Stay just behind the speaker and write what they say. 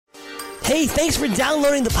Hey, thanks for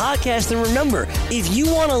downloading the podcast. And remember, if you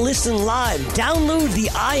want to listen live, download the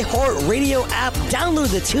iHeartRadio app,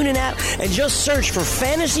 download the TuneIn app, and just search for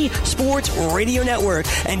Fantasy Sports Radio Network,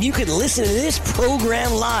 and you can listen to this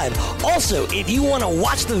program live. Also, if you want to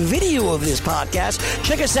watch the video of this podcast,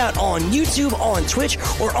 check us out on YouTube, on Twitch,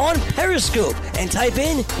 or on Periscope, and type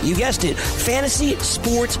in, you guessed it, Fantasy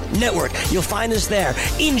Sports Network. You'll find us there.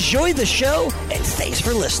 Enjoy the show, and thanks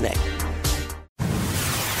for listening.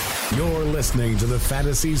 You're listening to the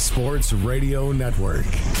Fantasy Sports Radio Network.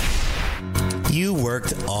 You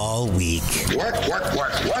worked all week. Work.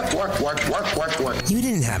 You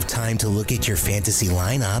didn't have time to look at your fantasy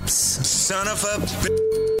lineups. Son of a...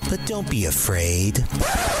 But don't be afraid.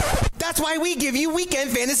 That's why we give you Weekend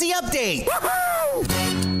Fantasy Update.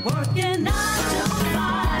 Woohoo! Working 9 to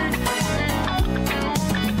 5.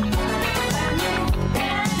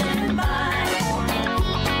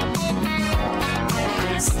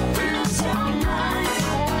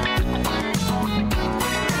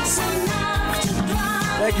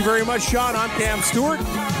 Thank you very much, Sean. I'm Cam Stewart,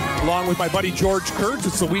 along with my buddy George Kurtz.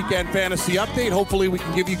 It's the Weekend Fantasy Update. Hopefully we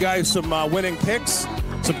can give you guys some winning picks,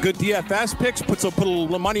 some good DFS picks, put a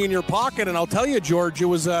little money in your pocket. And I'll tell you, George, it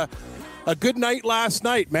was a good night last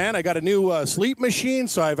night, man. I got a new sleep machine,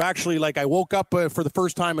 so I've actually, I woke up for the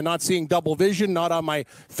first time and not seeing double vision, not on my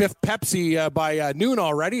fifth Pepsi by noon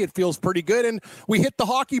already. It feels pretty good, and we hit the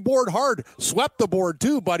hockey board hard. Swept the board,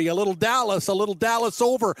 too, buddy. A little Dallas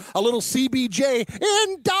over, a little CBJ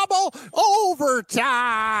in double overtime.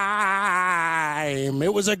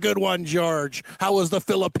 It was a good one, George. How was the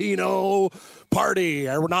Filipino party?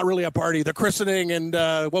 Or not really a party, the christening and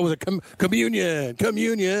what was it? Communion.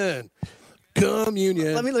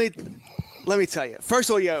 Let me tell you. First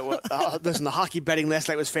of all, listen, the hockey betting last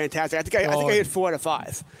night was fantastic. I think I hit 4 out of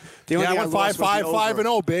 5. I went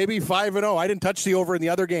 5-0, baby, 5-0. I didn't touch the over in the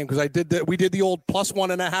other game because we did the old plus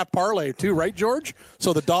 1.5 parlay too, right, George?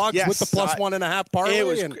 So the dogs with the plus 1.5 parlay. It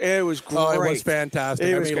was great. Oh, it was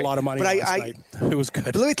fantastic. I made a lot of money last night. It was good.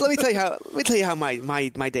 But let me tell you how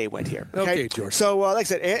my day went here. Okay, George. So like I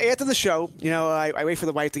said, after the show, I wait for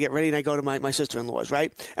the wife to get ready and I go to my sister-in-law's,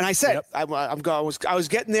 right? And I said, I was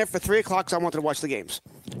getting there for 3:00, so I wanted to watch the games.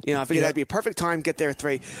 I figured that'd be a perfect time. Get there at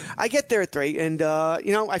 3. I get there at 3, and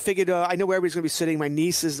I figured I know where everybody's going to be sitting.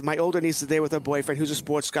 My older niece is there with her boyfriend, who's a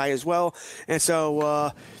sports guy as well, and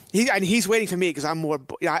so he's waiting for me because I'm more.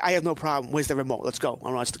 I have no problem. Where's the remote? Let's go.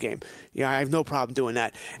 I'll watch the game. I have no problem doing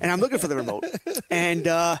that, and I'm looking for the remote, and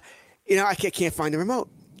I can't find the remote.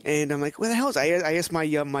 And I'm like, where the hell is it? I asked my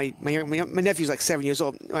nephew's like 7 years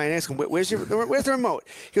old. I asked him, where's the remote?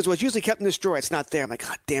 He goes, well, it's usually kept in this drawer. It's not there. I'm like,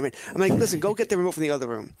 God damn it. I'm like, listen, go get the remote from the other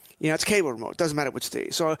room. It's a cable remote. It doesn't matter which day.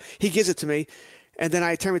 So he gives it to me. And then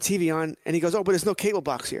I turn the TV on, and he goes, oh, but there's no cable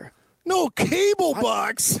box here. No cable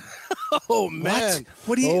box? Oh, man.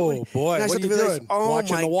 What do you? Oh, boy. What are you doing?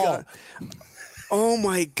 Watching the wall. God. Oh,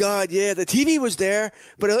 my God, yeah. The TV was there,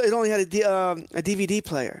 but it only had a DVD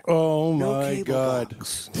player. Oh, my God.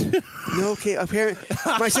 No cable. Apparently,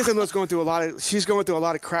 my sister-in-law's going through a lot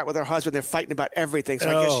of crap with her husband. They're fighting about everything. So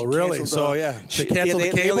I guess she really? Canceled, so, yeah. They canceled the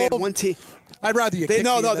cable? They only had one TV. I'd rather you kick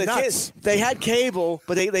me in the nuts. They had cable,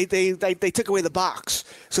 but they took away the box.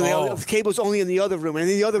 So the cable was only in the other room, and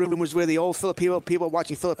in the other room was where the old Filipino people were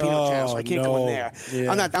watching Filipino channels. So I can't go in there.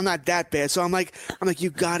 Yeah. I'm not that bad. So I'm like, you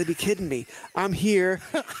got to be kidding me. I'm here.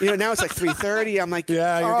 Now it's like 3:30. I'm like,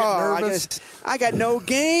 yeah, you're getting nervous. I got no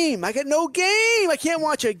game. I can't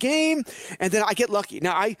watch a game. And then I get lucky.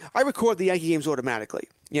 Now I record the Yankee games automatically.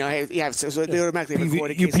 So they automatically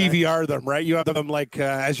record it. You PVR them, right? You have them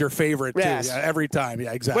as your favorite too. Yes. Yeah, every time.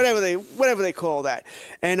 Yeah, exactly. Whatever they call that.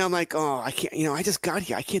 And I'm like, oh, I can't. I just got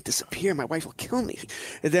here. I can't disappear. My wife will kill me.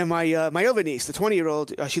 And then my other niece, the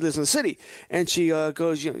 20-year-old, she lives in the city, and she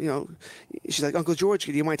goes, she's like, Uncle George,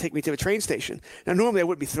 do you mind taking me to the train station? Now normally I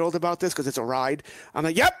wouldn't be thrilled about this because it's a ride. I'm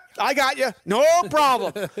like, yep, I got you, no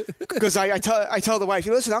problem. Because I tell the wife,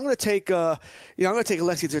 listen, I'm going to take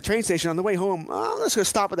Alexi to the train station. On the way home, I'm just going to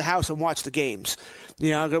stop at the house and watch the games.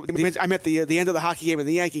 I'm at the end of the hockey game and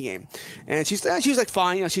the Yankee game, and she's like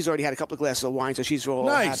fine. She's already had a couple of glasses of wine, so she's all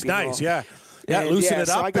happy. Nice, yeah. Yeah, loosen it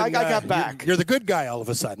up. So I got back. You're the good guy all of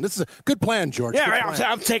a sudden. This is a good plan, George. Yeah, right.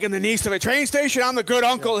 I'm taking the niece to the train station. I'm the good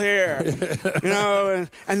uncle here.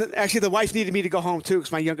 And actually, the wife needed me to go home too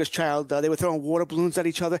because my youngest child, they were throwing water balloons at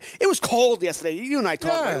each other. It was cold yesterday. You and I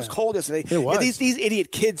talked about it. It was cold yesterday. It was. And these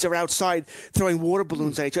idiot kids are outside throwing water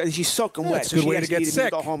balloons at each other, and she's soaking wet. It's a good way to get sick. Me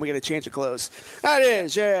to go home and get a change of clothes. That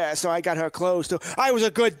is, yeah. So I got her clothes too. I was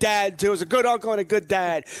a good dad too. I was a good uncle and a good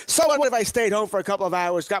dad. So what if I stayed home for a couple of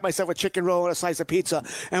hours, got myself a chicken roll and a slice of pizza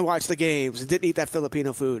and watch the games and didn't eat that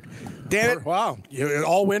Filipino food. Damn it. Wow.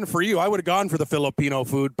 All win for you. I would have gone for the Filipino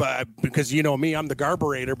food because you know me, I'm the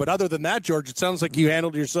garburator. But other than that, George, it sounds like you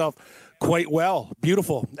handled yourself quite well.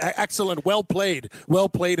 Beautiful. Excellent. Well played. Well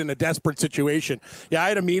played in a desperate situation. Yeah, I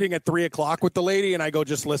had a meeting at 3:00 with the lady, and I go,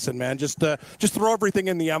 just listen, man. Just throw everything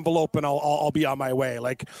in the envelope, and I'll be on my way.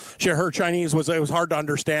 Like, her Chinese was hard to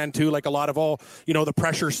understand, too. Like, a lot of the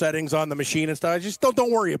pressure settings on the machine and stuff. Just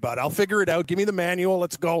don't worry about it. I'll figure it out. Give me the manual.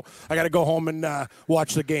 Let's go. I got to go home and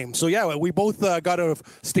watch the game. So, yeah, we both got out of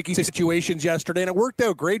sticky situations yesterday, and it worked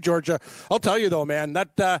out great, Georgia. I'll tell you, though, man,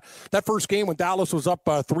 that first game when Dallas was up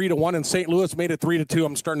 3-1 and St. Louis made it 3-2.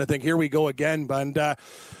 I'm starting to think, here we go again. But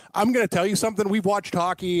I'm going to tell you something. We've watched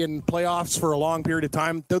hockey and playoffs for a long period of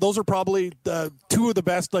time. Those are probably two of the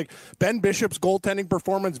best. Like Ben Bishop's goaltending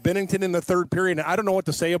performance, Binnington in the third period. And I don't know what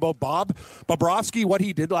to say about Bobrovsky. What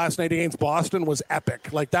he did last night against Boston was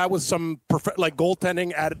epic. Like that was some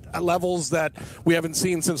goaltending at levels that we haven't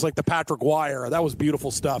seen since like the Patrick Roy era. That was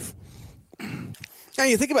beautiful stuff. Yeah,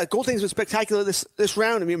 you think about it, goaltending's been spectacular this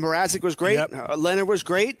round. I mean, Mrazek was great. Yep. Leonard was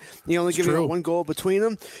great. You only giving one goal between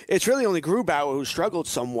them. It's really only Grubauer who struggled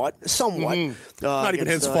somewhat. Mm-hmm. Not even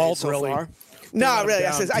his fault, so really. Far. No, really.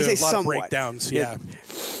 I say somewhat. Of breakdowns, yeah.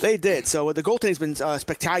 They did. So the goaltending's been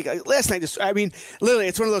spectacular. Last night, literally,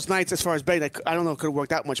 it's one of those nights as far as betting. I don't know if it could have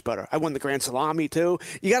worked out much better. I won the Grand Salami, too.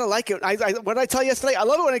 You got to like it. What did I tell you yesterday? I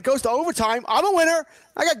love it when it goes to overtime. I'm a winner.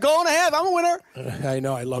 I got goal and a half. I'm a winner. I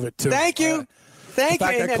know. I love it, too. Thank you. The fact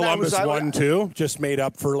that Columbus won too just made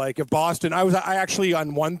up for if Boston. I actually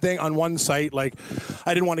on one site, like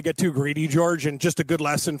I didn't want to get too greedy, George, and just a good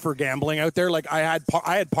lesson for gambling out there. Like I had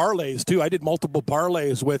parlays too. I did multiple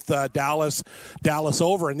parlays with Dallas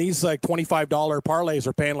over, and these like $25 parlays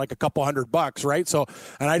are paying like a couple $100, right? So,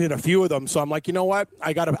 and I did a few of them. So I'm like, you know what?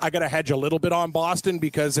 I gotta hedge a little bit on Boston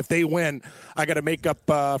because if they win, I got to make up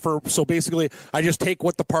for. So basically, I just take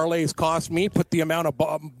what the parlays cost me, put the amount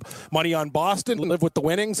of money on Boston. Live with the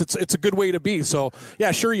winnings. It's a good way to be. So yeah,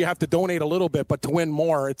 sure you have to donate a little bit, but to win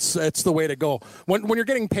more, it's the way to go. When you're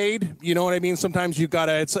getting paid, you know what I mean. Sometimes you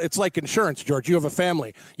gotta. It's like insurance, George. You have a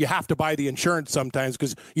family. You have to buy the insurance sometimes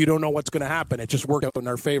because you don't know what's going to happen. It just worked out in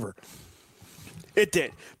our favor. It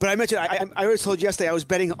did. But I mentioned, I always told you yesterday I was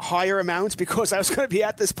betting higher amounts because I was going to be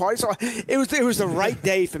at this party. So it was the right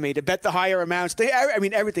day for me to bet the higher amounts.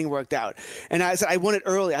 Everything worked out. And I said, I won it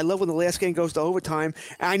early. I love when the last game goes to overtime.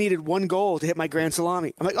 And I needed one goal to hit my Grand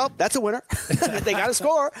Salami. I'm like, oh, that's a winner. They got to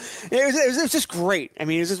score. It was just great. I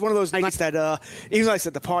mean, it was just one of those nights that, even though I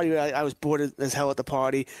said the party, I was bored as hell at the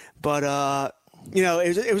party. But,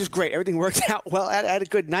 it was great. Everything worked out well. I had a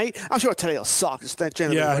good night. I'm sure today will suck.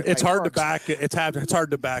 It's hard to back it. It's hard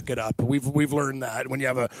to back it up. We've learned that when you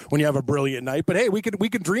have a brilliant night. But hey, we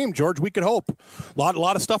can dream, George. We can hope. A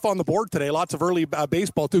lot of stuff on the board today. Lots of early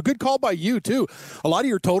baseball too. Good call by you too. A lot of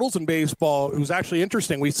your totals in baseball. It was actually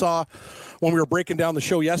interesting. We saw when we were breaking down the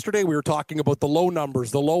show yesterday. We were talking about the low numbers,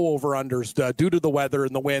 the low over-unders due to the weather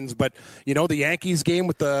and the winds. But the Yankees game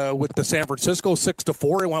with the San Francisco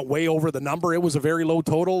 6-4, it went way over the number. It was a very low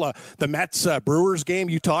total. The Mets Brewers game,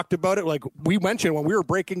 you talked about it. Like we mentioned when we were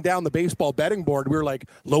breaking down the baseball betting board, we were like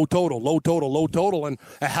low total, and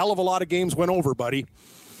a hell of a lot of games went over, buddy.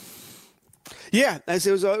 Yeah, it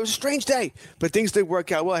was a strange day, but things did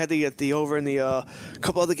work out well. I had the over in the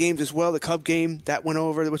couple other games as well. The Cub game that went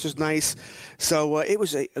over, which was nice. So it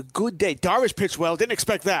was a good day. Darvish pitched well. Didn't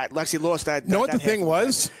expect that. Lexi lost that. You know what the thing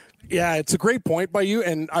was? Yeah, it's a great point by you,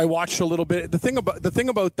 and I watched a little bit. The thing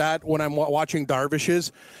about that when I'm watching Darvish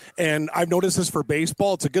is, and I've noticed this for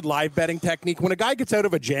baseball, it's a good live betting technique. When a guy gets out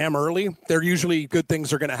of a jam early, there usually good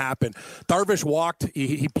things are going to happen. Darvish walked,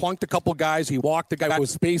 he plunked a couple guys, he walked a guy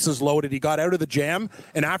with bases loaded, he got out of the jam,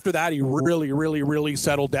 and after that, he really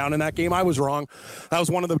settled down in that game. I was wrong. That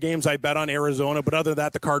was one of the games I bet on Arizona, but other than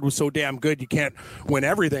that, the card was so damn good, you can't win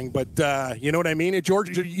everything. But you know what I mean?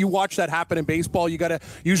 George, you watch that happen in baseball, you got to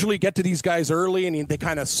usually get to these guys early, and they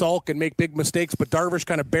kind of sulk and make big mistakes, but Darvish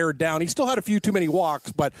kind of bared down. He still had a few too many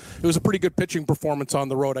walks, but it was a pretty good pitching performance on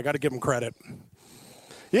the road. I got to give him credit.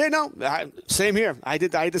 Yeah, no, same here. I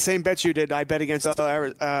did the same bets you did. I bet against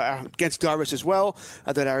Darvish as well.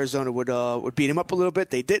 I thought Arizona would beat him up a little bit.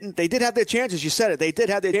 They didn't. They did have their chances. You said it. They did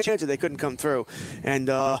have their chances. They couldn't come through. And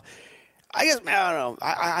I guess I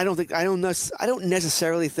don't know. I don't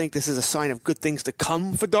necessarily think this is a sign of good things to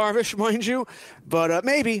come for Darvish, mind you. But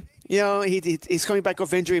maybe. He's coming back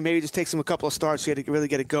off injury. Maybe it just takes him a couple of starts to really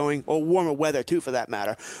get it going, or warmer weather too, for that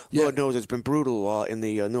matter. Yeah. Lord knows it's been brutal in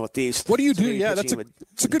the Northeast. What do you do? Yeah, it's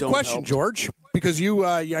a good question, George. because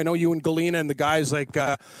I know you and Galena and the guys like,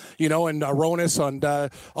 and Ronis and a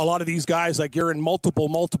lot of these guys, like you're in multiple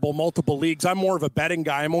leagues. I'm more of a betting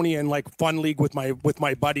guy. I'm only in like fun league with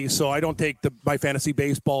my buddies, so I don't take my fantasy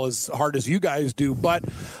baseball as hard as you guys do. But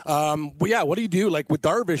what do you do? Like with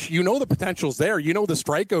Darvish, the potential's there. The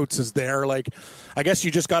strikeouts is there. Like, I guess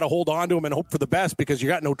you just got to hold on to him and hope for the best because you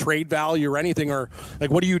got no trade value or anything. Or like,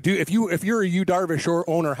 what do you do if you're a Darvish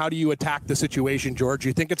owner? How do you attack the situation, George?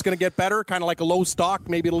 You think it's going to get better? Kind of like a low stock,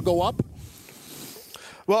 maybe it'll go up.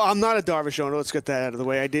 Well, I'm not a Darvish owner. Let's get that out of the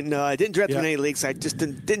way. I didn't draft him in any leagues. I just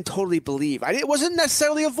didn't totally believe. I wasn't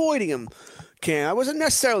necessarily avoiding him. Cam, I wasn't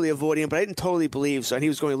necessarily avoiding him, but I didn't totally believe so, and he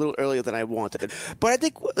was going a little earlier than I wanted. But I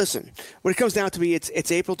think, listen, when it comes down to me,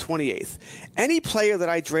 it's April 28th. Any player that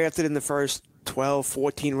I drafted in the first 12,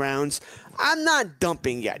 14 rounds, I'm not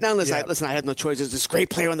dumping yet. Now, listen, I have no choice. There's this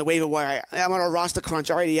great player on the waiver wire. I'm on a roster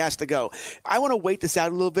crunch. Already has to go. I want to wait this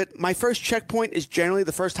out a little bit. My first checkpoint is generally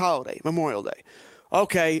the first holiday, Memorial Day.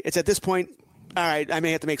 Okay, it's at this point, all right, I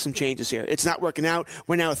may have to make some changes here. It's not working out.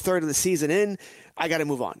 We're now a third of the season in. I got to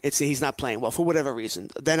move on. He's not playing well for whatever reason.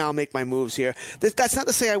 Then I'll make my moves here. That's not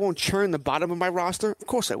to say I won't churn the bottom of my roster. Of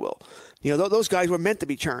course I will. Those guys were meant to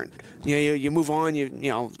be churned. You move on.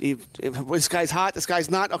 If this guy's hot, this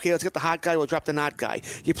guy's not. Okay, let's get the hot guy. We'll drop the not guy.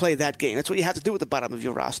 You play that game. That's what you have to do with the bottom of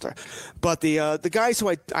your roster. But the guys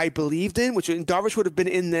who I believed in, which Darvish would have been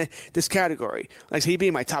in this category, like he'd be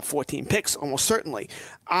in my top 14 picks almost certainly.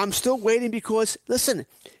 I'm still waiting because listen.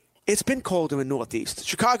 It's been cold in the Northeast.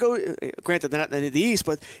 Chicago, granted, they're not in the East,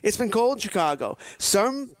 but it's been cold in Chicago.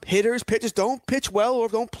 Some pitchers don't pitch well or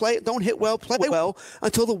don't hit well, play well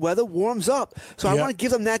until the weather warms up. So I want to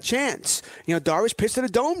give them that chance. Darvish pitched at a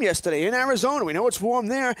dome yesterday in Arizona. We know it's warm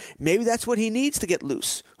there. Maybe that's what he needs to get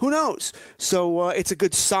loose. Who knows? So it's a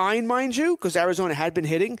good sign, mind you, because Arizona had been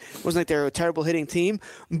hitting. It wasn't like they were a terrible hitting team.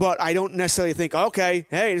 But I don't necessarily think, okay,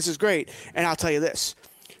 hey, this is great. And I'll tell you this.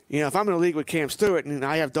 If I'm in a league with Cam Stewart and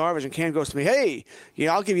I have Darvish and Cam goes to me, hey,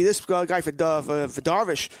 I'll give you this guy for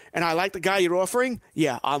Darvish, and I like the guy you're offering,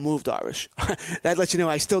 I'll move Darvish. That lets you know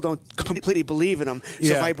I still don't completely believe in him.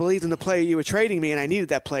 So if I believed in the player you were trading me and I needed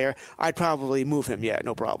that player, I'd probably move him. Yeah,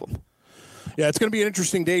 no problem. Yeah, it's going to be an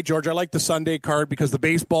interesting day, George. I like the Sunday card because the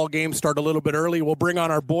baseball games start a little bit early. We'll bring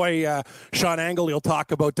on our boy, Sean Engel. He'll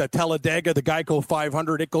talk about Talladega, the Geico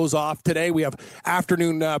 500. It goes off today. We have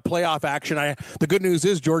afternoon playoff action. The good news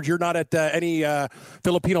is, George, you're not at any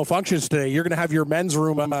Filipino functions today. You're going to have your men's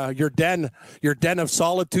room, your den of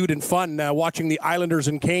solitude and fun, watching the Islanders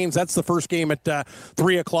and Canes. That's the first game at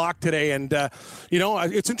 3 o'clock today. And,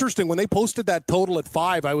 it's interesting. When they posted that total at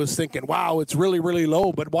 5, I was thinking, wow, it's really, really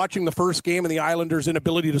low. But watching the first game and the Islanders'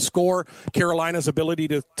 inability to score, Carolina's ability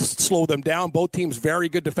to slow them down. Both teams very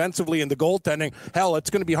good defensively in the goaltending. Hell, it's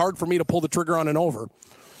going to be hard for me to pull the trigger on an over.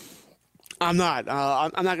 I'm not.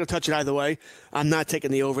 I'm not going to touch it either way. I'm not taking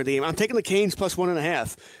the over the game. I'm taking the Canes plus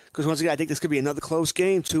 1.5. Because once again, I think this could be another close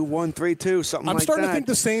game, 2-1, 3-2, something like that. I'm starting to think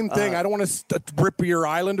the same thing. I don't want to rip your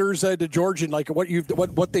Islanders to George, and like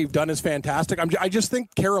what they've done is fantastic. I just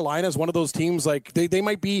think Carolina is one of those teams. Like they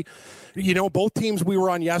might be, both teams we were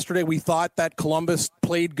on yesterday. We thought that Columbus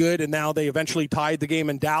played good, and now they eventually tied the game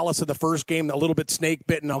in Dallas in the first game. A little bit snake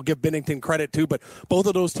bitten. I'll give Binnington credit too, but both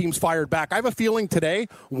of those teams fired back. I have a feeling today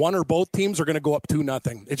one or both teams are going to go up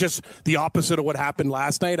 2-0. It's just the opposite of what happened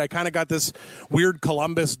last night. I kind of got this weird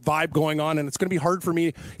Columbus vibe going on, and it's going to be hard for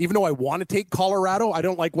me, even though I want to take Colorado. I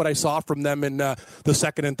don't like what I saw from them in the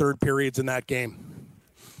second and third periods in that game.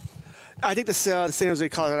 I think the San Jose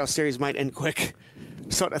Colorado series might end quick.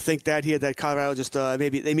 Starting to think that that Colorado just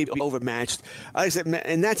maybe overmatched. Like I said,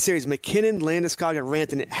 in that series, McKinnon, Landeskog, and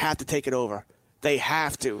Rantanen have to take it over. They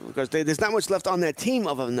have to, because there's not much left on that team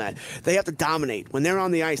other than that. They have to dominate. When they're on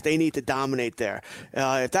the ice, they need to dominate there.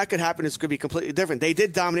 If that could happen, it's going to be completely different. They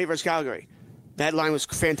did dominate versus Calgary. That line was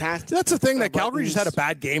fantastic. That's the thing, that Calgary just had a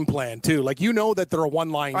bad game plan, too. Like, that they're a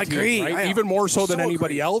one-line team, agree. Right? Even more so than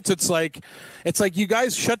anybody else. It's like you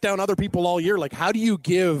guys shut down other people all year. Like, how do you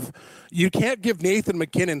give... You can't give Nathan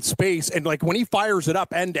McKinnon space, and like when he fires it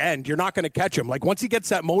up end to end, you're not going to catch him. Like once he gets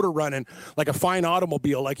that motor running, like a fine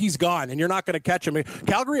automobile, like he's gone, and you're not going to catch him.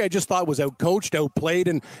 Calgary, I just thought was outcoached, outplayed,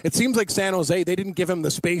 and it seems like San Jose, they didn't give him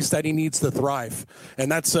the space that he needs to thrive,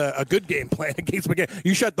 and that's a good game plan against McKinnon.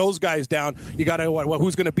 You shut those guys down, you got to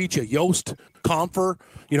who's going to beat you? Yost, Comfer,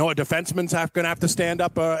 a defenseman's going to have to stand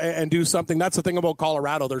up and do something. That's the thing about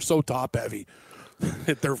Colorado; they're so top heavy.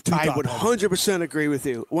 I would 100% agree with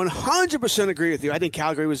you. 100% agree with you. I think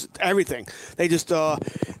Calgary was everything. They just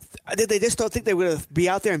Did they just don't think they would be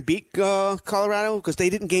out there and beat Colorado? Because they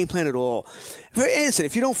didn't game plan at all. For instance,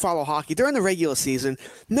 if you don't follow hockey, during the regular season,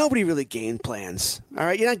 nobody really game plans. All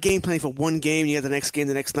right? You're not game planning for one game, you have the next game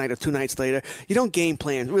the next night or 2 nights later. You don't game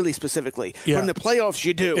plan really specifically. Yeah. From the playoffs,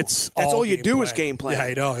 you do. That's all you do is game plan. Yeah,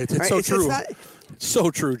 I know. It's right? so true.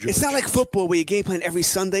 So true, George. It's not like football where you game plan every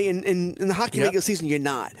Sunday. In the hockey regular season, you're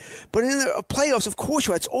not. But in the playoffs, of course,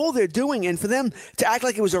 that's all they're doing. And for them to act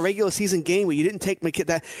like it was a regular season game where you didn't take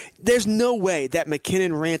McKinnon, there's no way that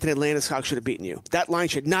McKinnon, Rant, and Landeskog should have beaten you. That line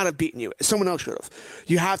should not have beaten you. Someone else should have.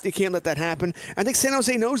 You can't let that happen. I think San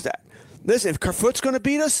Jose knows that. Listen, if Kerfoot's going to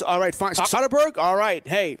beat us, all right, fine. Soderberg, all right,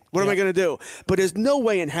 hey, what am I going to do? But there's no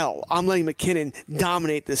way in hell I'm letting McKinnon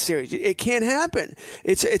dominate this series. It can't happen.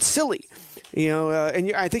 It's silly.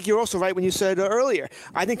 And I think you're also right when you said earlier.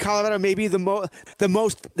 I think Colorado may be the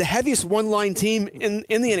heaviest one-line team in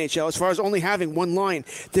the NHL as far as only having one line.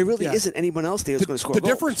 There really isn't anyone else there who's going to score goals. The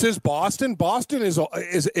difference is Boston. Boston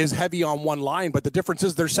is heavy on one line, but the difference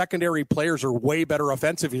is their secondary players are way better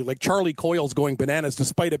offensively. Like Charlie Coyle's going bananas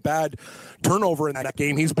despite a bad turnover in that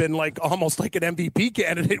game. He's been almost like an MVP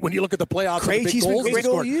candidate when you look at the playoffs. Krejci's been great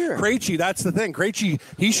all year. Krejci, that's the thing. Krejci,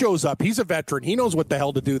 he shows up. He's a veteran. He knows what the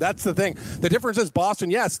hell to do. That's the thing. The difference is Boston,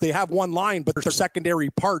 yes, they have one line, but their secondary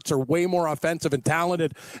parts are way more offensive and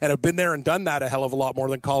talented and have been there and done that a hell of a lot more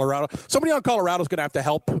than Colorado. Somebody on Colorado is going to have to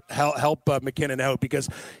help McKinnon out because,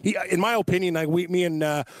 he, in my opinion, me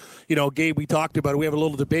and Gabe, we talked about it. We have a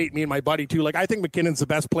little debate, me and my buddy, too. Like, I think McKinnon's the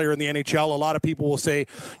best player in the NHL. A lot of people will say,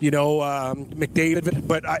 McDavid,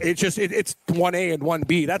 but it's 1A and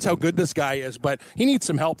 1B. That's how good this guy is, but he needs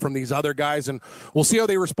some help from these other guys, and we'll see how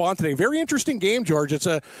they respond today. Very interesting game, George. It's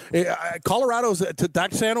that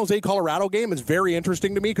San Jose Colorado game is very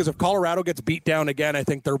interesting to me because if Colorado gets beat down again, I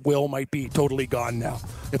think their will might be totally gone now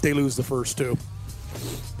if they lose the first two.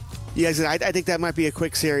 Yes, I think that might be a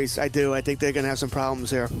quick series. I do. I think they're going to have some problems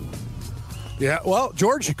here. Yeah, well,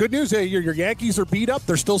 George, good news. Your Yankees are beat up.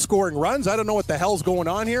 They're still scoring runs. I don't know what the hell's going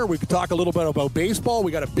on here. We could talk a little bit about baseball.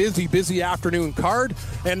 We got a busy afternoon card.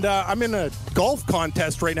 And I'm in a golf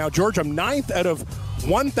contest right now, George. I'm 9th out of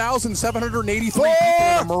 1,783 people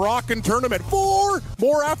in a Moroccan tournament. 4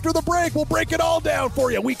 more after the break. We'll break it all down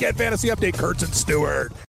for you. Weekend Fantasy Update, Kurtz and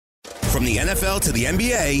Stewart. From the NFL to the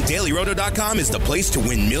NBA, DailyRoto.com is the place to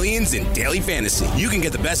win millions in daily fantasy. You can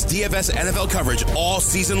get the best DFS NFL coverage all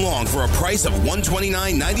season long for a price of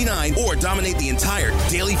 $129.99 or dominate the entire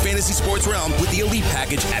daily fantasy sports realm with the Elite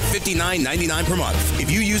Package at $59.99 per month.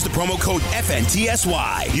 If you use the promo code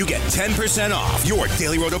FNTSY, you get 10% off your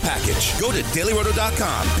Daily Roto package. Go to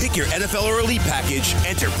DailyRoto.com, pick your NFL or Elite Package,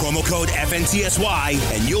 enter promo code FNTSY,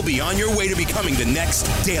 and you'll be on your way to becoming the next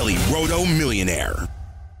Daily Roto millionaire.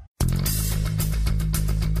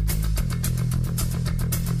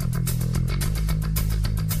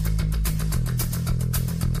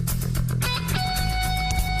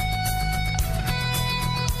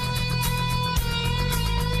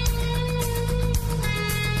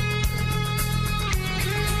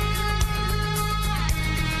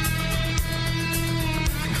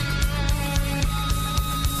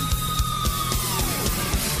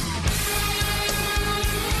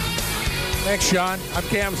 Thanks, Sean. I'm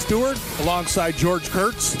Cam Stewart alongside George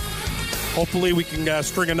Kurtz. Hopefully we can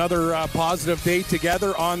string another positive day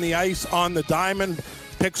together on the ice, on the diamond,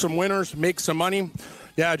 pick some winners, make some money.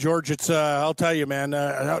 Yeah, George, it's I'll tell you, man,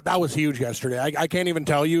 that was huge yesterday. I can't even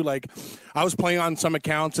tell you. Like, I was playing on some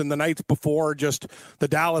accounts, and the nights before, just the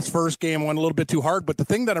Dallas first game went a little bit too hard. But the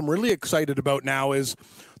thing that I'm really excited about now is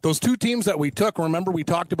those two teams that we took. Remember, we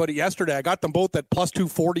talked about it yesterday. I got them both at plus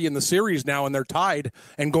 240 in the series now, and they're tied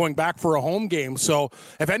and going back for a home game. So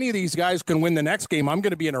if any of these guys can win the next game, I'm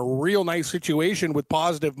going to be in a real nice situation with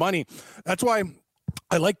positive money. That's why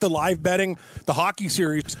I like the live betting, the hockey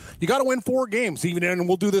series. You got to win 4 games, even, and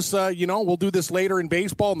we'll do this. We'll do this later in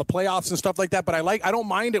baseball and the playoffs and stuff like that. But I don't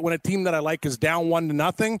mind it when a team that I like is down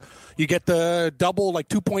 1-0. You get the double, like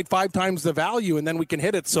 2.5 times the value, and then we can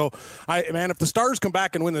hit it. So, if the Stars come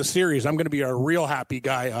back and win the series, I'm going to be a real happy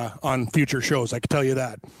guy on future shows. I can tell you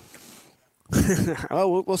that.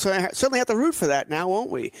 We'll certainly have to root for that now, won't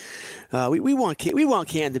we? We want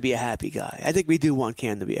Cam to be a happy guy. I think we do want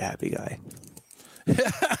Cam to be a happy guy.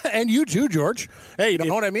 And you too, George. Hey, you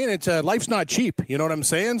know what I mean? It's life's not cheap. You know what I'm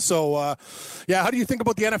saying? So, how do you think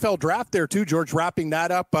about the NFL draft there too, George? Wrapping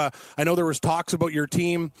that up, I know there was talks about your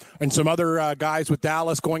team and some other guys with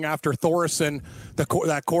Dallas going after Thorson,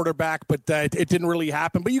 that quarterback, but it didn't really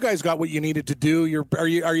happen. But you guys got what you needed to do. Are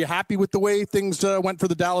you happy with the way things went for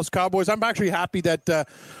the Dallas Cowboys? I'm actually happy that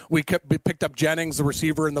we picked up Jennings, the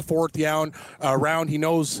receiver, in the 4th round. He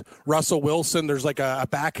knows Russell Wilson. There's like a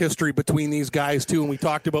back history between these guys too, and we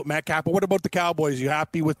talked about Metcalf. But what about the Cowboys? You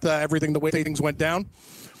happy with everything, the way things went down?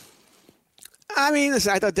 I mean,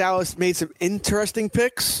 listen, I thought Dallas made some interesting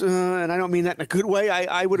picks, and I don't mean that in a good way.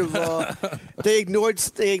 I would have. They ignored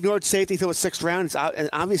safety till the 6th round. It's an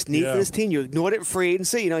obvious need for this team. You ignored it in free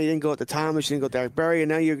agency. You didn't go at the Thomas, you didn't go at Derek Berry, and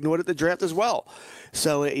now you ignored it at the draft as well.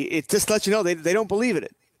 So it just lets you know they don't believe in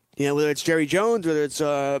it. Whether it's Jerry Jones, whether it's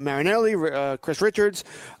Marinelli, Chris Richards,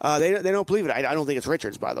 they don't believe it. I don't think it's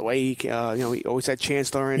Richards, by the way. He always had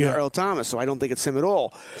Chancellor and Earl Thomas, so I don't think it's him at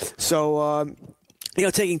all. So.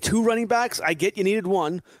 Taking 2 running backs, I get you needed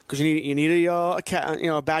one because you need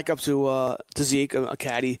a backup to Zeke, a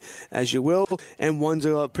caddy, as you will, and one's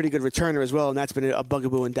a pretty good returner as well, and that's been a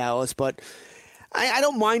bugaboo in Dallas. But I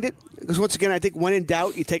don't mind it because once again, I think when in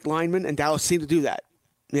doubt, you take linemen, and Dallas seemed to do that.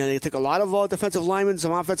 They took a lot of defensive linemen,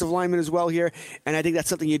 some offensive linemen as well here, and I think that's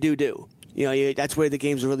something you do. That's where the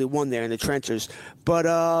games are really won there in the trenches. But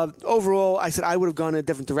overall, I said I would have gone in a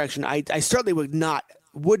different direction. I certainly would not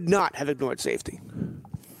have ignored safety.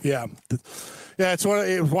 Yeah. Yeah, it's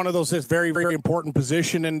one of those. It's very, very important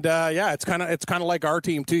position, and it's kind of like our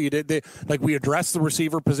team too. We addressed the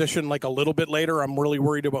receiver position like a little bit later. I'm really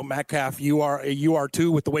worried about Metcalf. You are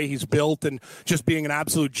too, with the way he's built and just being an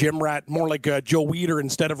absolute gym rat, more like Joe Weider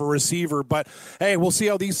instead of a receiver. But hey, we'll see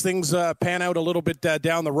how these things pan out a little bit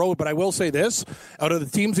down the road. But I will say this: out of the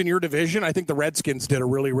teams in your division, I think the Redskins did a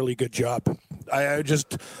really, really good job. I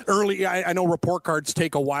know report cards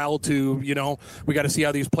take a while to, we got to see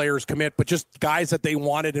how these players commit, but just guys that they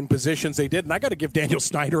wanted in positions they did. And I got to give Daniel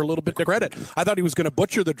Snyder a little bit of credit. I thought he was going to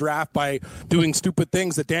butcher the draft by doing stupid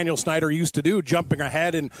things that Daniel Snyder used to do, jumping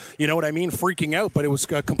ahead and, freaking out. But it was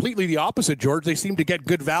completely the opposite, George. They seemed to get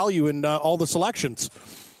good value in all the selections.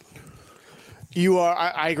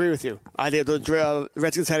 I agree with you. I think the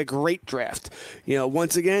Redskins had a great draft.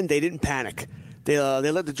 Once again, they didn't panic. They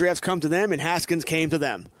let the drafts come to them, and Haskins came to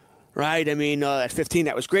them. Right? I mean, at 15,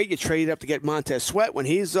 that was great. You traded up to get Montez Sweat when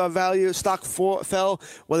his stock fell,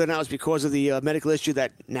 whether or not it was because of the medical issue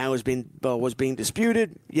that now was being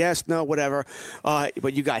disputed. Yes, no, whatever.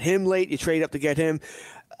 But you got him late. You traded up to get him.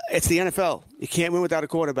 It's the NFL. You can't win without a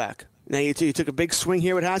quarterback. Now, you took a big swing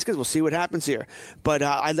here with Haskins. We'll see what happens here. But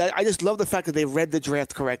I just love the fact that they read the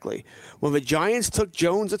draft correctly. When the Giants took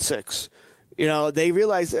Jones at 6, they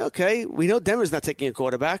realized, okay, we know Denver's not taking a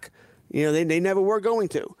quarterback. They never were going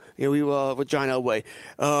to. We were with John Elway.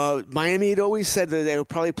 Miami had always said that they were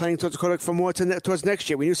probably planning towards a quarterback for more towards next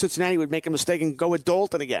year. We knew Cincinnati would make a mistake and go with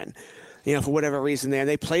Dalton again, for whatever reason there. And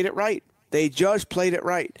they played it right. They just played it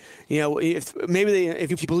right.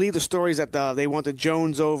 If you believe the stories that they wanted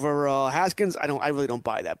Jones over Haskins, I really don't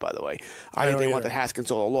buy that, by the way. I think they wanted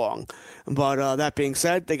Haskins all along. But that being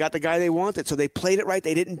said, they got the guy they wanted, so they played it right.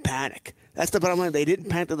 They didn't panic. That's the bottom line. They didn't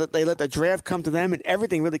panic. They let the draft come to them, and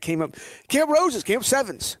everything really came up. Came up roses, came up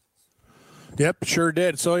sevens. Yep, sure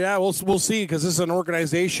did. So, yeah, we'll see, because this is an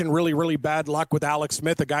organization, really, really bad luck with Alex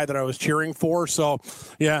Smith, a guy that I was cheering for. So,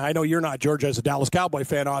 yeah, I know you're not, George, as a Dallas Cowboy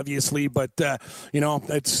fan, obviously, but,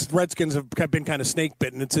 it's Redskins have been kind of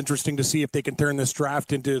snake-bitten. It's interesting to see if they can turn this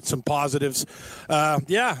draft into some positives. I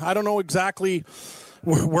don't know exactly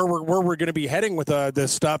where we're going to be heading with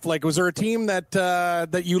this stuff. Like, was there a team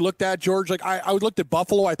that you looked at, George? Like, I looked at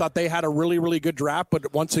Buffalo. I thought they had a really, really good draft,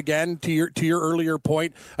 but once again, to your earlier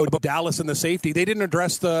point about Dallas and the safety, they didn't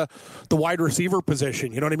address the wide receiver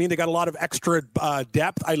position. You know what I mean? They got a lot of extra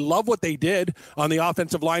depth. I love what they did on the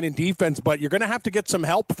offensive line and defense, but you're going to have to get some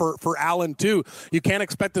help for Allen too. You can't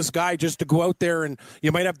expect this guy just to go out there, and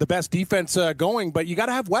you might have the best defense going, but you got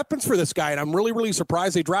to have weapons for this guy. And I'm really, really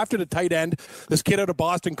surprised they drafted a tight end. This kid out of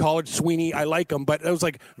Boston College, Sweeney, I like him, but it was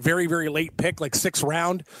like very, very late pick, like 6th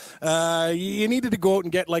round. You needed to go out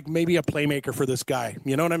and get like maybe a playmaker for this guy.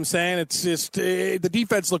 You know what I'm saying? It's just the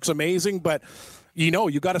defense looks amazing, but you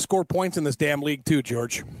got to score points in this damn league too,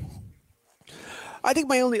 George. I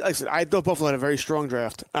think like I said, I thought Buffalo had a very strong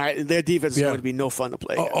draft. Their defense is going to be no fun to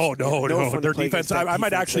play against. No. Their defense, I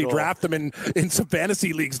might actually draft them in some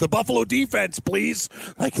fantasy leagues. The Buffalo defense, please.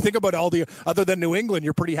 Like, think about other than New England,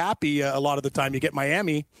 you're pretty happy a lot of the time. You get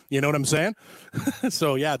Miami, you know what I'm saying?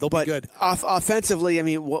 So, yeah, they'll be good. Offensively, I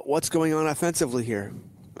mean, what's going on offensively here?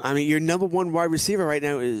 I mean, your number one wide receiver right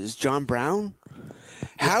now is John Brown.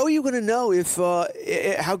 How are you going to know if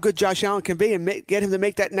how good Josh Allen can be and get him to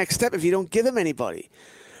make that next step if you don't give him anybody?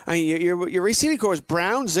 I mean, your receiving core is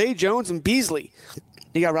Brown, Zay Jones, and Beasley.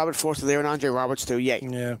 You got Robert Forster there and Andre Roberts too. Yay!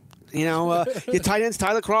 Yeah. Your tight end's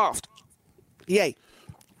Tyler Kroft. Yay!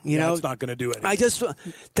 It's not going to do anything.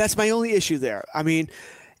 That's my only issue there. I mean,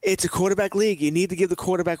 it's a quarterback league. You need to give the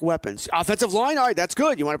quarterback weapons. Offensive line, all right, that's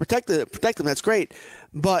good. You want to protect them, that's great.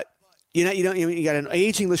 But You got an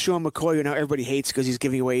aging LaShawn McCoy who now everybody hates because he's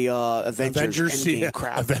giving away Avengers Endgame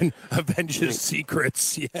crap. Avengers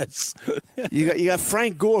Secrets, yes. you got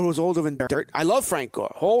Frank Gore, who's older than dirt. I love Frank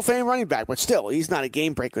Gore, Hall of Fame running back, but still, he's not a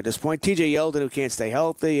game breaker at this point. TJ Yeldon, who can't stay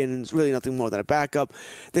healthy, and it's really nothing more than a backup.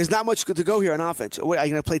 There's not much to go here on offense. What, are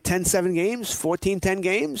you going to play 10-7 games, 14-10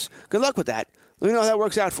 games? Good luck with that. Let me know how that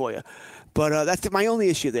works out for you. But that's my only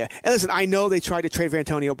issue there. And listen, I know they tried to trade for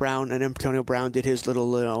Antonio Brown, and Antonio Brown did his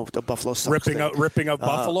little, the Buffalo sucks ripping up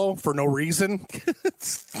Buffalo for no reason.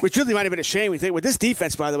 Which really might have been a shame. We think with this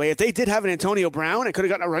defense, by the way, if they did have an Antonio Brown and could have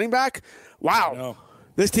gotten a running back, wow,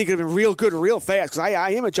 this team could have been real good real fast. Because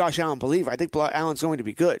I am a Josh Allen believer. I think Allen's going to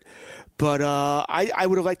be good. But I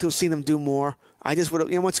would have liked to have seen them do more. I just would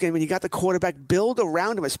have, once again, when you got the quarterback, build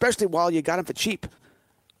around him, especially while you got him for cheap.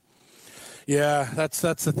 Yeah, that's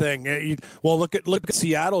the thing. Well, look at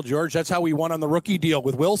Seattle, George. That's how we won on the rookie deal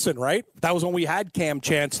with Wilson, right? That was when we had Cam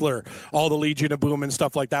Chancellor, all the Legion of Boom and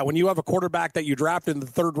stuff like that. When you have a quarterback that you draft in the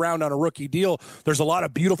third round on a rookie deal, there's a lot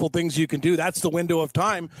of beautiful things you can do. That's the window of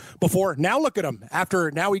time before. Now look at him.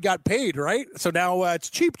 Now he got paid, right? So now it's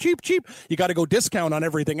cheap. You got to go discount on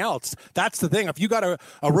everything else. That's the thing. If you got a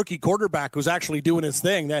rookie quarterback who's actually doing his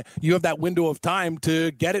thing, that you have that window of time to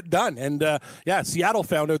get it done. And Seattle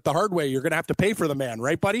found out the hard way. You're going to have to pay for the man,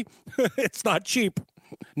 right, buddy? It's not cheap.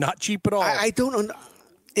 Not cheap at all. I don't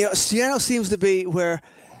know. Seattle seems to be where,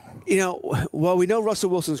 well, we know Russell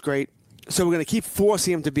Wilson's great, so we're going to keep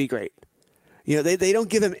forcing him to be great. They don't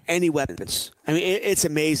give him any weapons. I mean, it's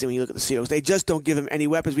amazing when you look at the Seahawks. They just don't give him any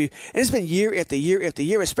weapons. And it's been year after year after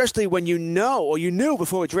year, especially when you knew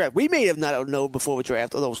before the draft. We may have not known before the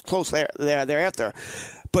draft, although it was close thereafter.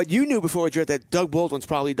 But you knew before the draft that Doug Baldwin's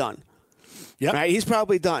probably done. Yep. Right? He's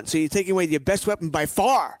probably done. So you're taking away your best weapon by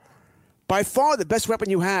far. By far the best weapon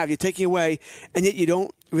you have, you're taking away, and yet you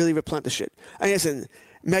don't really replenish it. And listen,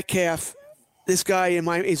 Metcalf, this guy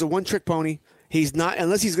he's a one-trick pony. He's not,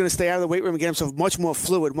 unless he's going to stay out of the weight room and get himself much more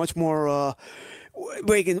fluid, much more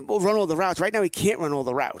where he can run all the routes. Right now he can't run all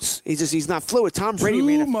the routes. He's not fluid. Tom Brady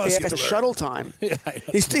ran a shuttle time. Yeah,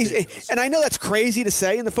 and I know that's crazy to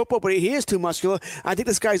say in the football, but he is too muscular. I think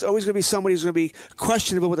this guy's always going to be somebody who's going to be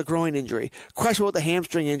questionable with a groin injury, questionable with a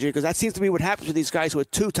hamstring injury, because that seems to be what happens with these guys who are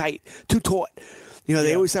too tight, too taut.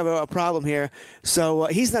 They always have a problem here. So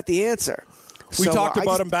he's not the answer. We talked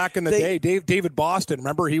about him back in the day. David Boston,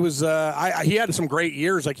 remember? He was he had some great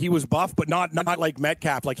years. Like, he was buff, but not like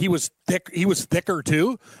Metcalf. Like, he was thick. He was thicker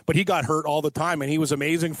too, but he got hurt all the time, and he was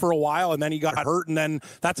amazing for a while, and then he got hurt. And then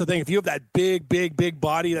that's the thing. If you have that big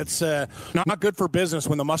body, that's not good for business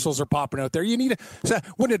when the muscles are popping out there. You need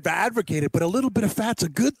wouldn't advocate it, but a little bit of fat's a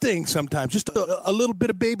good thing sometimes. Just a little bit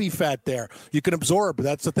of baby fat there. You can absorb.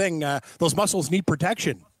 That's the thing. Those muscles need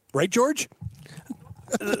protection. Right, George?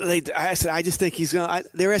 I just think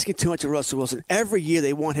they're asking too much of Russell Wilson. Every year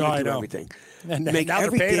they want him to do everything. And now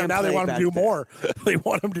they're paying him. Now they want him to do more. They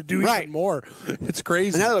want him to do even more. It's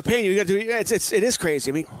crazy. And now they're paying you. You got to do. It is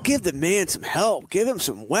crazy. I mean, give the man some help. Give him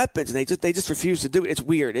some weapons, and they just refuse to do it. It's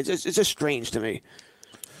weird. It's just strange to me.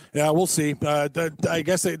 Yeah, we'll see. I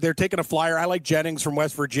guess they're taking a flyer. I like Jennings from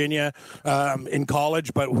West Virginia in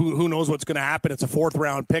college, but who knows what's going to happen? It's a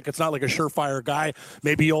fourth-round pick. It's not like a surefire guy.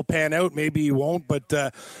 Maybe he'll pan out. Maybe he won't. But,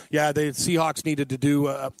 the Seahawks needed to do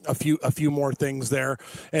a few more things there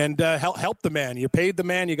and help the man. You paid the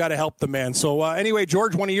man. You got to help the man. So, anyway,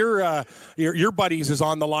 George, one of your buddies is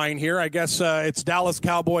on the line here. I guess it's Dallas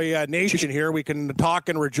Cowboy Nation here. We can talk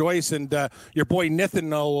and rejoice, and your boy Nithin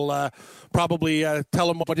will probably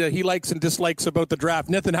tell him what he likes and dislikes about the draft.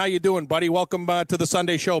 Nithin, how you doing, buddy? Welcome to the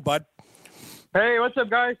Sunday show, bud. Hey, what's up,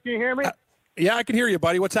 guys? Can you hear me? Yeah, I can hear you,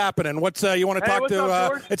 buddy. What's happening? What's you want to talk to?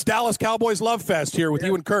 Up, it's Dallas Cowboys Love Fest here with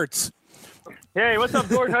you and Kurtz. Hey, what's up,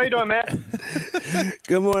 George? How you doing, man?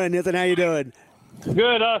 Good morning, Nithin. How you doing?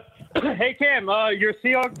 Good. Hey, Cam. Your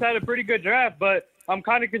Seahawks had a pretty good draft, but I'm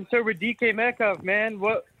kind of concerned with DK Metcalf, man.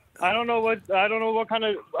 I don't know what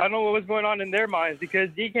was going on in their minds, because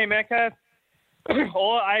DK Metcalf,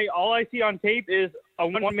 all I see on tape is a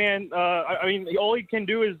one-man. All he can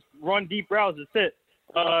do is run deep routes. That's it.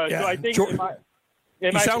 So I think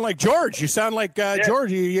you sound like George. You sound like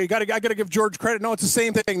George. I got to give George credit. No, it's the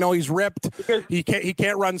same thing. No, he's ripped. He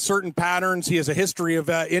can't run certain patterns. He has a history of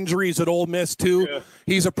injuries at Ole Miss too. Yeah.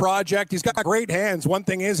 He's a project. He's got great hands. One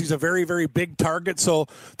thing is he's a very, very big target. So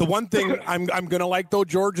the one thing I'm going to like though,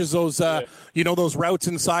 George, is those those routes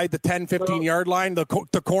inside the 10, 15 yard line, the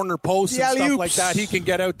corner posts and stuff like that. He can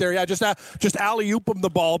get out there. Yeah, just alley-oop him the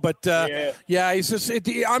ball. But he's just.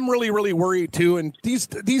 I'm really, really worried too. And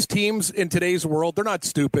these teams in today's world, they're not not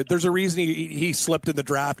stupid. There's a reason he slipped in the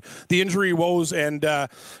draft. The injury woes, and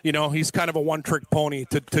he's kind of a one-trick pony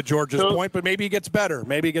to George's point. But maybe he gets better.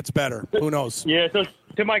 Who knows? Yeah. So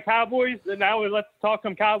to my Cowboys, now let's talk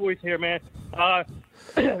some Cowboys here, man. I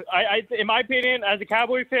in my opinion, as a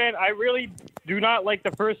Cowboy fan, I really do not like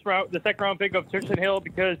the second round pick of Trysten Hill,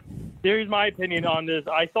 because here's my opinion on this.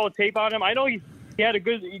 I saw tape on him. I know he had a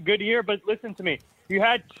good year, but listen to me. You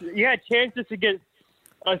had chances to get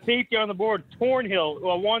a safety on the board. Thornhill,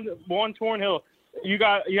 one Thornhill. You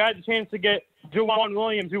had the chance to get Jawan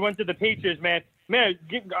Williams, who went to the Patriots, man. Man,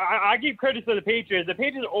 I give credit to the Patriots. The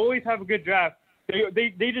Patriots always have a good draft.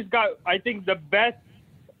 They just got, I think, the best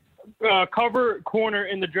cover corner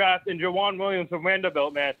in the draft in Jawan Williams from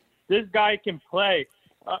Vanderbilt, man. This guy can play.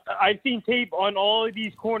 I've seen tape on all of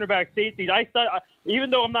these cornerback safeties.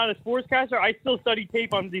 Even though I'm not a sportscaster, I still study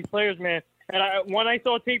tape on these players, man. And when I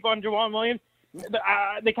saw tape on Jawan Williams,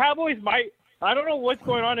 the Cowboys might – I don't know what's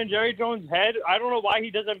going on in Jerry Jones' head. I don't know why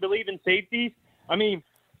he doesn't believe in safeties. I mean,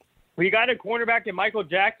 we got a cornerback in Michael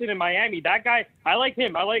Jackson in Miami. That guy, I like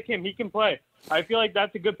him. He can play. I feel like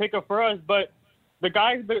that's a good pickup for us. But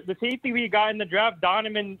the safety we got in the draft,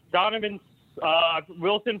 Donovan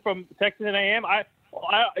Wilson from Texas A&M,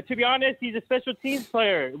 to be honest, he's a special teams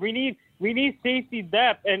player. We need safety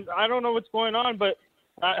depth, and I don't know what's going on, but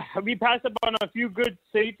we passed up on a few good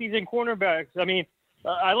safeties and cornerbacks. I mean,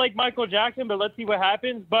 I like Michael Jackson, but let's see what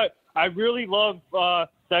happens. But I really love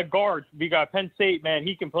that guard we got, Penn State, man.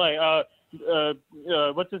 He can play.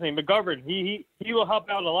 What's his name? McGovern. He will help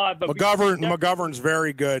out a lot. But McGovern's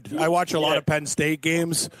very good. I watch a lot of Penn State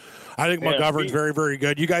games. I think McGovern's very, very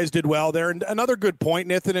good. You guys did well there. And another good point,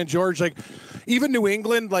 Nathan and George, like even New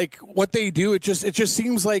England, like what they do, it just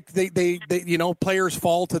seems like they players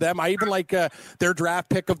fall to them. I even like their draft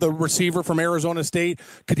pick of the receiver from Arizona State,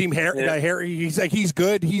 Kadeem Harry. He's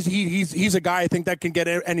good. He's a guy I think that can get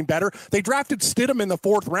any better. They drafted Stidham in the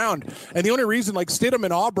 4th round, and the only reason like Stidham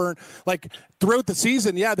in Auburn, like throughout the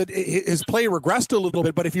season, that his play regressed a little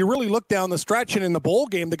bit. But if you really look down the stretch and in the bowl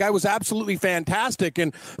game, the guy was absolutely fantastic.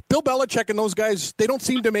 And Bill Belichick and those guys, they don't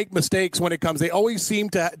seem to make mistakes when it comes. They always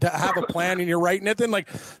seem to have a plan. And you're right, Nathan. Like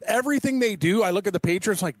everything they do, I look at the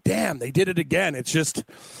Patriots like, damn, they did it again. It's just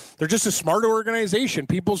they're just a smart organization.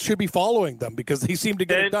 People should be following them because they seem to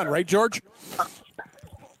get it done, right, George?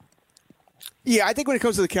 Yeah, I think when it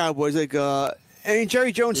comes to the Cowboys, like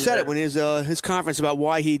Jerry Jones said it when his conference about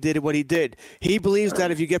why he did what he did. He believes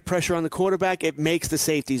that if you get pressure on the quarterback, it makes the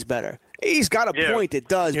safeties better. He's got a point. It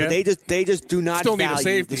does, but they just do not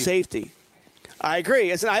value the safety. I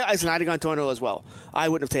agree. I'd have gone Thornhill as well. I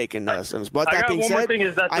wouldn't have taken Sims. But that being said,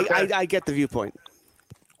 I get the viewpoint.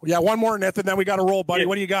 Yeah, one more, Nathan, then we got to roll, buddy.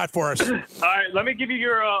 What do you got for us? All right, let me give you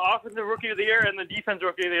your offensive rookie of the year and the defensive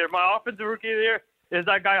rookie of the year. My offensive rookie of the year is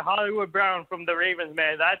that guy Hollywood Brown from the Ravens,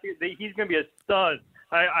 man. He's going to be a stud.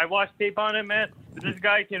 I watched tape on him, man. This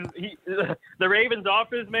guy the Ravens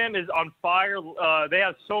offense, man, is on fire. They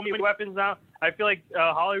have so many weapons now. I feel like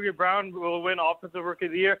Hollywood Brown will win offensive rookie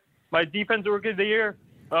of the year. My defensive rookie of the year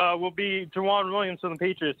will be Jawan Williams from the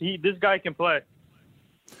Patriots. This guy can play.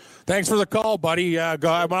 Thanks for the call, buddy. I'm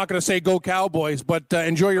not going to say go Cowboys, but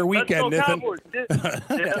enjoy your weekend, Nathan.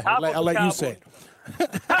 I'll let you say it.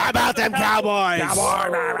 How about them Cowboys?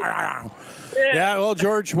 Yeah, well,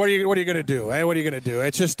 George, what are you going to do? Hey, what are you going to do?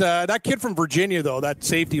 It's just that kid from Virginia, though. That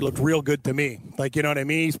safety looked real good to me. Like, you know what I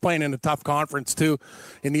mean? He's playing in a tough conference too,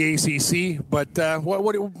 in the ACC. But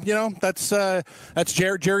that's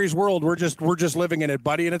Jerry's world. We're just living in it,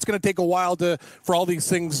 buddy. And it's going to take a while for all these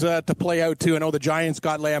things to play out too. I know the Giants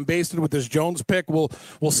got lambasted with this Jones pick. We'll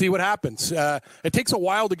see what happens. It takes a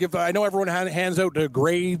while to give. I know everyone hands out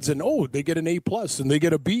grades and they get an A+ and they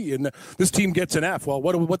get a B and this team gets an F. Well,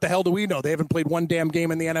 what the hell do we know? They haven't played one damn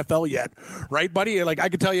game in the NFL yet, right, buddy? Like I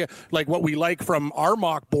could tell you like what we like from our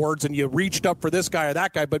mock boards, and you reached up for this guy or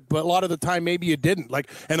that guy, but a lot of the time maybe you didn't.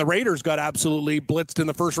 Like, and the Raiders got absolutely blitzed in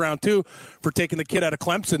the first round too for taking the kid out of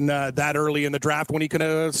Clemson that early in the draft when he could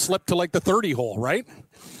have slipped to like the 30 hole, right?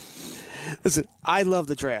 Listen, I love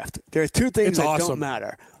the draft. There are two things that don't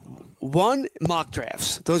matter. One, mock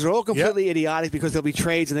drafts. Those are all completely idiotic because there'll be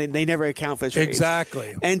trades and they never account for the trades.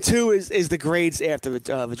 Exactly. And two is the grades after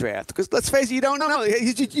the draft. Because let's face it, you don't know.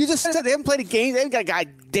 You just said they haven't played a game. They haven't got a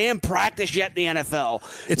goddamn practice yet in the NFL.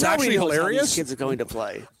 It's actually hilarious. These kids are going to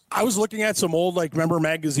play. I was looking at some old, remember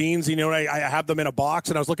magazines, I have them in a box,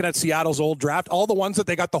 and I was looking at Seattle's old draft. All the ones that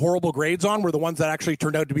they got the horrible grades on were the ones that actually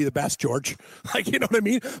turned out to be the best, George. You know what I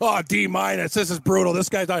mean? Oh, D-. This is brutal. This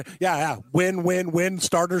guy's not. Yeah. Win.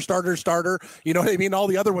 Starter. You know what I mean? All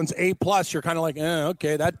the other ones, A+. You're kind of like,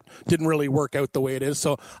 okay, that didn't really work out the way it is.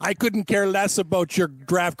 So I couldn't care less about your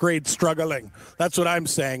draft grade struggling. That's what I'm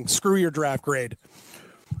saying. Screw your draft grade.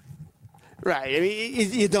 Right. I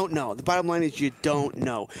mean, you don't know. The bottom line is you don't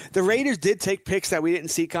know. The Raiders did take picks that we didn't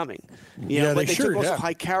see coming. But they took also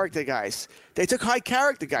high character guys. They took high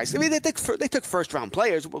character guys. I mean, they took first round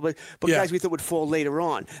players, but guys we thought would fall later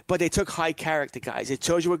on. But they took high character guys. It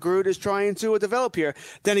shows you what Gruder's trying to develop here.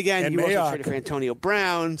 Then again, you also traded for Antonio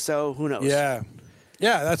Brown, so who knows? Yeah.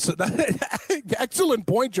 Yeah, that's excellent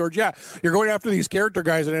point, George. Yeah, you're going after these character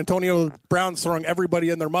guys, and Antonio Brown's throwing everybody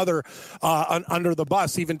and their mother under the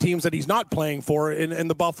bus, even teams that he's not playing for in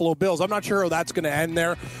the Buffalo Bills. I'm not sure how that's going to end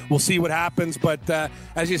there. We'll see what happens. But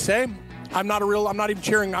as you say, I'm not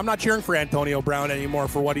cheering for Antonio Brown anymore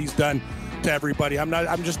for what he's done to everybody. I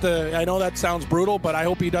know that sounds brutal, but I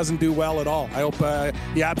hope he doesn't do well at all. I hope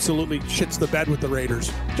he absolutely shits the bed with the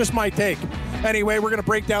Raiders. Just my take. Anyway, we're going to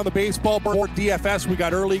break down the baseball board, DFS. We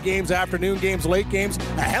got early games, afternoon games, late games,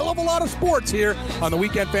 a hell of a lot of sports here on the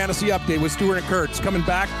Weekend Fantasy Update with Stuart and Kurtz. Coming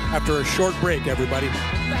back after a short break, everybody.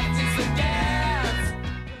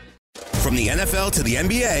 From the NFL to the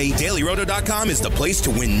NBA, DailyRoto.com is the place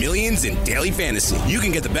to win millions in daily fantasy. You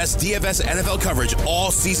can get the best DFS NFL coverage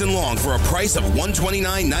all season long for a price of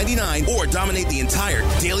 $129.99 or dominate the entire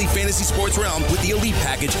daily fantasy sports realm with the Elite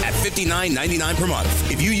Package at $59.99 per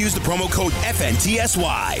month. If you use the promo code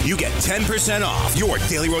FNTSY, you get 10% off your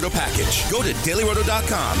Daily Roto package. Go to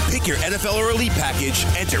DailyRoto.com, pick your NFL or Elite Package,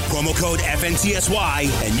 enter promo code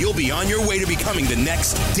FNTSY, and you'll be on your way to becoming the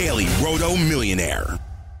next Daily Roto millionaire.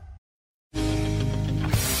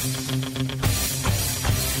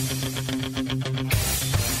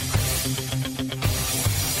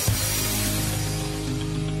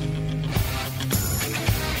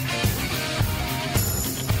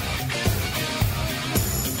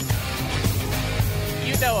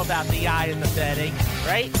 Know about the eye of the betting,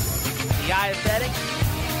 right? The eye of betting?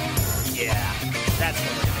 Yeah, that's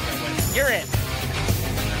what we're going to go with. You're in.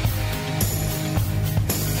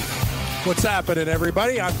 What's happening,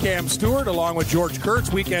 everybody? I'm Cam Stewart, along with George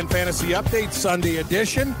Kurtz. Weekend Fantasy Update, Sunday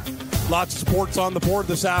edition. Lots of sports on the board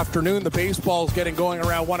this afternoon. The baseball's getting going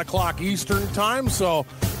around 1 o'clock Eastern time, so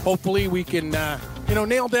hopefully we can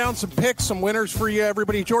nail down some picks, some winners for you,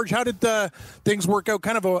 everybody. George, how did things work out?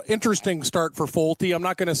 Kind of an interesting start for Folty. I'm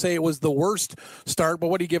not going to say it was the worst start, but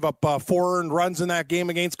what did he give up? 4 earned runs in that game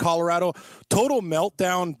against Colorado. Total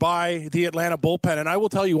meltdown by the Atlanta bullpen. And I will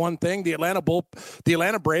tell you one thing: the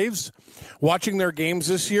Atlanta Braves, watching their games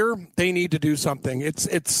this year, they need to do something.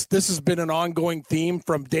 This has been an ongoing theme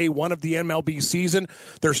from day one of the MLB season.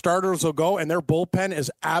 Their starters will go, and their bullpen is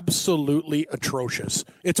absolutely atrocious.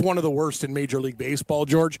 It's one of the worst in Major League Baseball,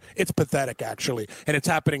 George. It's pathetic, actually. And it's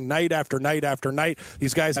happening night after night after night.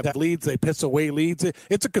 These guys have leads. They piss away leads.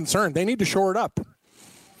 It's a concern. They need to shore it up.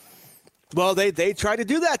 Well, they tried to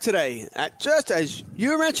do that today. Just as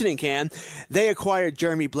you were mentioning, Cam, they acquired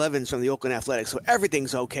Jeremy Blevins from the Oakland Athletics, so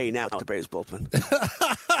everything's okay now with the Braves bullpen.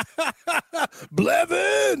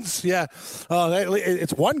 Blevins! Yeah.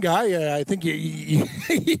 It's one guy I think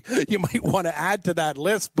you might want to add to that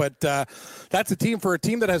list, but that's a team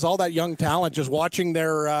that has all that young talent. Just watching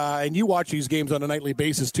and you watch these games on a nightly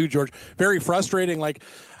basis too, George. Very frustrating.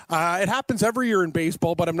 It happens every year in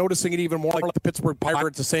baseball, but I'm noticing it even more like the Pittsburgh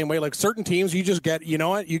Pirates the same way. Like certain teams, you just get, you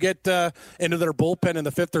get into their bullpen in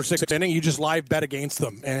the 5th or 6th inning, you just live bet against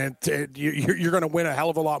them, and you're going to win a hell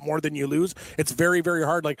of a lot more than you lose. It's very, very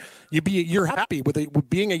hard. Like you're happy with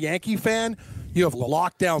being a Yankee fan. You have a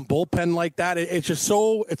lockdown bullpen like that. It's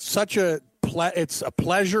a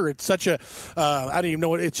pleasure. It's such a, I don't even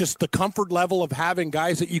know. It's just the comfort level of having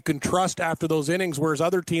guys that you can trust after those innings, whereas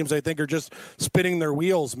other teams, I think, are just spinning their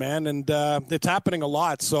wheels, man. And it's happening a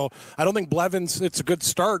lot. So I don't think Blevins, it's a good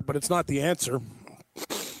start, but it's not the answer.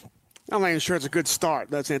 I'm not even sure it's a good start.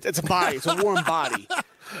 That's it. It's a body. It's a warm body.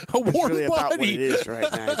 It's really about what it is right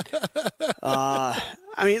now.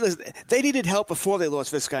 Listen, they needed help before they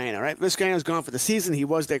lost Vizcaino, right? Vizcaino's gone for the season. He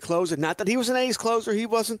was their closer. Not that he was an ace closer. He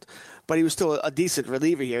wasn't. But he was still a decent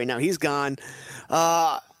reliever here. And now he's gone.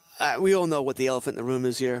 We all know what the elephant in the room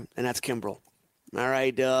is here, and that's Kimbrel. All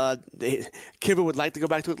right. Kimbrel would like to go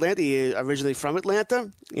back to Atlanta. He originally from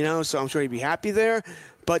Atlanta, so I'm sure he'd be happy there.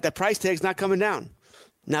 But the price tag's not coming down.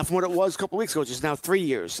 Now, from what it was a couple of weeks ago, which is now 3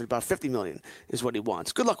 years, and about $50 million is what he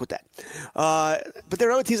wants. Good luck with that. But there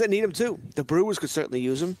are other teams that need him, too. The Brewers could certainly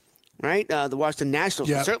use him. right? The Washington Nationals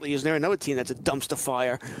certainly is there another team that's a dumpster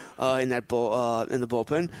fire in the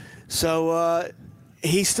bullpen. So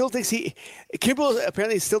he still thinks Kimbrel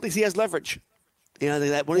apparently still thinks he has leverage. You know,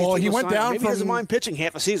 he went down. Maybe he doesn't mind pitching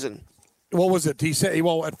half a season. What was it? He said,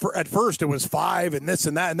 well, at first it was 5 and this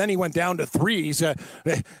and that, and then he went down to 3. He said,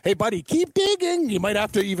 hey, buddy, keep digging. You might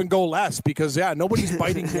have to even go less because, nobody's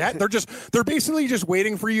biting yet. They're basically just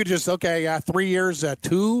waiting for you to 3 years,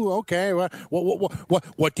 2, okay.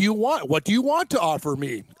 What do you want? What do you want to offer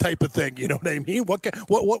me type of thing? You know what I mean? What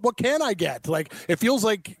can I get? Like, it feels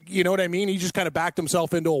like, you know what I mean? He just kind of backed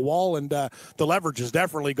himself into a wall, and the leverage is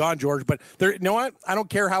definitely gone, George. But you know what? I don't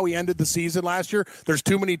care how he ended the season last year. There's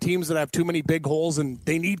too many teams that have too many big holes, and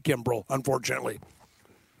they need Kimbrel, unfortunately.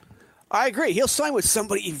 I agree. He'll sign with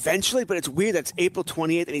somebody eventually, but it's weird that it's April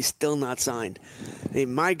 28th and he's still not signed. I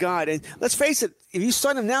mean, my God. And let's face it, if you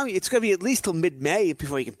sign him now, it's going to be at least till mid-May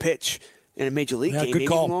before he can pitch in a major league game. Good maybe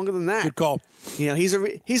call. Even longer than that. Good call. You know, he's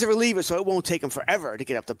a reliever, so it won't take him forever to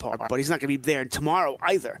get up to par, but he's not going to be there tomorrow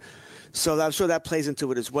either. So I'm sure that plays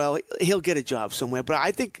into it as well. He'll get a job somewhere. But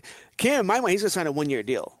I think, Cam, in my mind, he's going to sign a one-year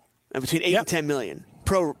deal between $8 and $10 million.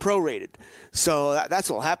 Prorated. So that's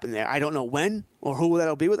what will happen there. I don't know when or who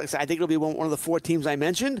that'll be with. Like I said, I think it'll be one of the 4 teams I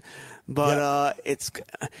mentioned, but it's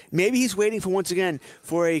maybe he's waiting for, once again,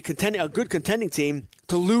 for a good contending team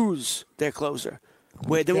to lose their closer.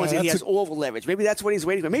 Where he has all the leverage. Maybe that's what he's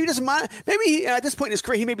waiting for. Maybe he doesn't mind. Maybe at this point in his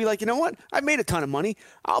career, he may be like, you know what? I've made a ton of money.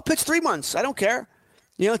 I'll pitch 3 months. I don't care.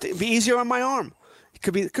 You know, it'd be easier on my arm. It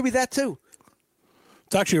could be that too.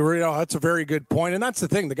 It's actually, that's a very good point, and that's the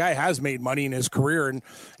thing. The guy has made money in his career, and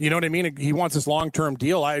you know what I mean. He wants this long-term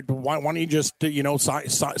deal. Why don't you just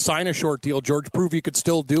sign a short deal, George? Prove you could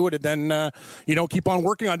still do it, and then keep on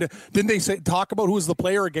working on it. Didn't they talk about who's the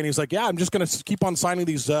player again? He's like, I'm just going to keep on signing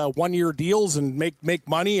these 1-year deals and make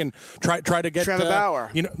money and try to get Trevor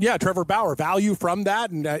Bauer. Trevor Bauer, value from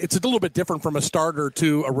that, and it's a little bit different from a starter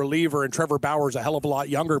to a reliever. And Trevor Bauer's a hell of a lot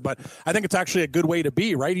younger, but I think it's actually a good way to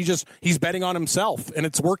be, right? He's betting on himself. And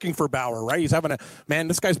it's working for Bauer, right? He's having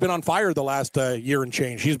this guy's been on fire the last year and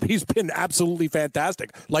change. He's been absolutely fantastic.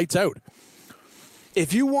 Lights out.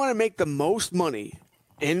 If you want to make the most money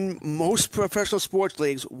in most professional sports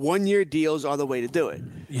leagues, 1-year deals are the way to do it.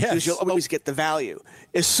 Yes. Because you'll always get the value.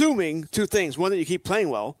 Assuming 2 things. 1, that you keep playing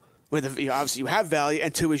well, obviously you have value,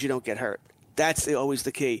 and 2 is you don't get hurt. That's always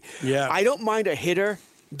the key. Yeah. I don't mind a hitter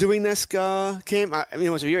doing this, Cam.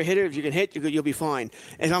 If you're a hitter, if you can hit, you'll be fine.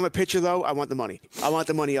 And if I'm a pitcher, though, I want the money. I want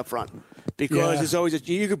the money up front. Because there's always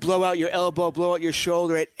you could blow out your elbow, blow out your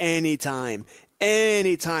shoulder at any time.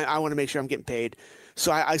 Anytime. I want to make sure I'm getting paid.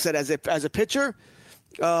 So I said, as a pitcher,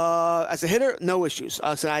 as a hitter, no issues.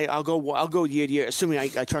 I said I'll go year to year, assuming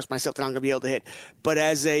I trust myself that I'm going to be able to hit. But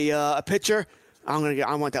as a pitcher, I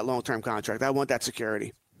want that long-term contract. I want that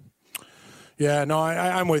security. Yeah, no,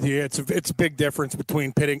 I'm with you. It's a big difference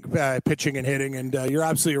between pitching and hitting, and you're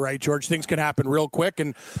absolutely right, George. Things can happen real quick,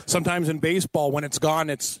 and sometimes in baseball, when it's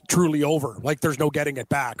gone, it's truly over. Like there's no getting it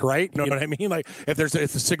back, right? You know what I mean? Like if there's a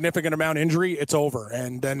significant amount of injury, it's over,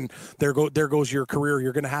 and then there goes your career.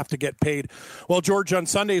 You're going to have to get paid. Well, George, on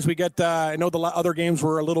Sundays we get. I know the other games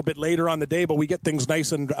were a little bit later on the day, but we get things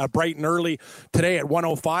nice and bright and early today at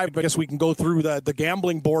 1:05. I guess we can go through the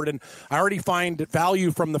gambling board, and I already find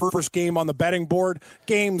value from the first game on the betting board.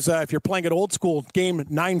 Games, if you're playing it old school, game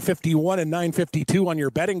 951 and 952 on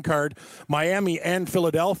your betting card, Miami and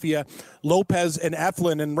Philadelphia, Lopez and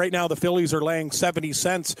Eflin, and right now the Phillies are laying 70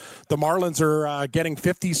 cents. The Marlins are getting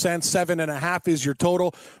 50 cents. 7.5 is your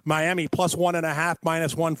total. Miami plus 1.5,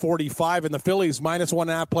 minus 145, and the Phillies minus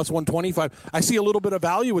 1.5, plus 125. I see a little bit of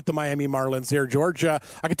value with the Miami Marlins here, George. I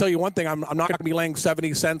can tell you one thing, I'm not going to be laying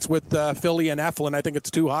 70 cents with Philly and Eflin. I think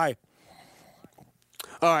it's too high.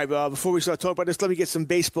 All right, before we start talking about this, let me get some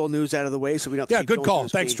baseball news out of the way so we don't. Yeah, good call.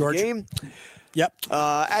 Thanks, George. Game. Yep.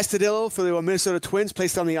 Astudillo for the Minnesota Twins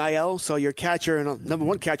placed on the IL, so your catcher, number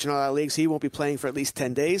 1 catcher in all our leagues, he won't be playing for at least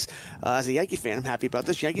 10 days. As a Yankee fan, I'm happy about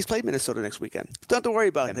this. Yankees play Minnesota next weekend. Don't have to worry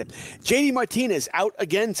about it. JD Martinez out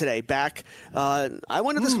again today, back. I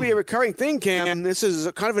wonder if this will be a recurring thing, Cam. This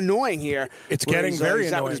is kind of annoying here. It's getting very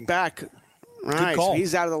he's annoying. Out with his back. Right, so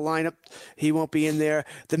he's out of the lineup. He won't be in there.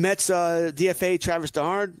 The Mets DFA Travis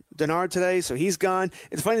Denard today, so he's gone.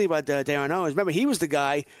 It's funny thing about D'Arnaud is, remember, he was the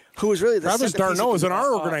guy who was really the Travis d'Arnaud is in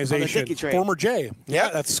our organization, Dickey trade. former Jay. Yeah,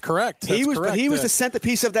 that's correct. He was the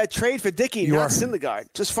centerpiece of that trade for Dickey, not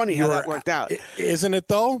Syndergaard. Just funny how that worked out. Isn't it,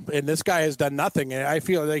 though? And this guy has done nothing. And I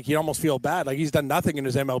feel like you almost feel bad. Like he's done nothing in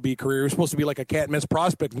his MLB career. He's supposed to be like a can't-miss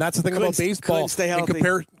prospect. And that's the thing about baseball. Couldn't stay healthy.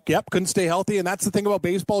 Couldn't stay healthy. And that's the thing about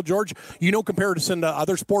baseball, George. Comparison to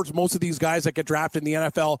other sports, most of these guys that get drafted in the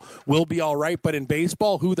NFL will be all right. But in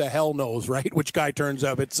baseball, who the hell knows, right? Which guy turns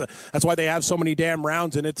up. That's why they have so many damn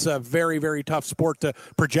rounds, and it's a very, very tough sport to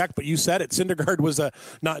project. But you said it. Syndergaard was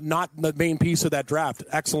not the main piece of that draft.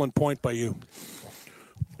 Excellent point by you.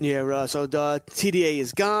 Yeah, so TDA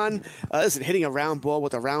is gone. Listen, hitting a round ball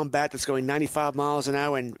with a round bat that's going 95 miles an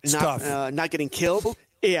hour and not getting killed.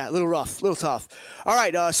 Yeah, a little rough, a little tough. All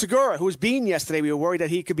right, Segura, who was beaten yesterday, we were worried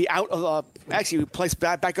that he could be out of actually placed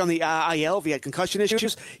back on the IL if he had concussion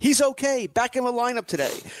issues. He's okay, back in the lineup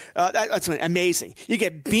today. That's amazing. You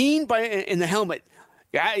get beamed in the helmet.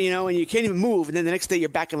 Yeah, and you can't even move, and then the next day you're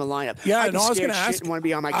back in the lineup. Yeah, I was going to ask. I want to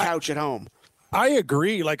be on my couch at home. I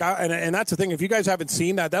agree. And that's the thing. If you guys haven't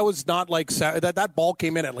seen that was not like that ball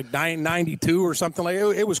came in at like 992 or something like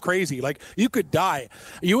it was crazy. Like you could die.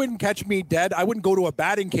 You wouldn't catch me dead. I wouldn't go to a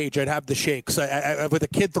batting cage. I'd have the shakes with a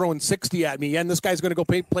kid throwing 60 at me. And this guy's going to go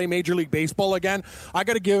play Major League Baseball again. I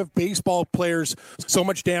got to give baseball players so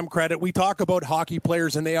much damn credit. We talk about hockey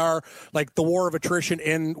players, and they are like the war of attrition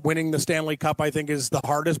in winning the Stanley Cup. I think is the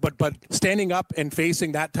hardest. But standing up and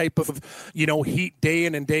facing that type of heat day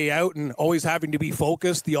in and day out, and always having to be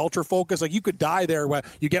focused, the ultra focus, like you could die there when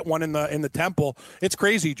you get one in the temple. It's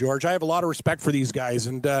crazy, George. I have a lot of respect for these guys,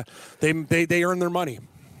 and they earn their money.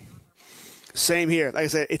 Same here. Like I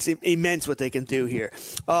said, it's immense what they can do here.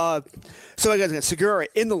 So I got Segura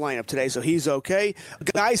in the lineup today, so he's okay.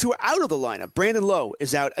 Guys who are out of the lineup. Brandon Lowe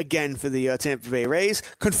is out again for the Tampa Bay Rays.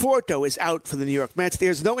 Conforto is out for the New York Mets.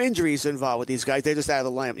 There's no injuries involved with these guys. They're just out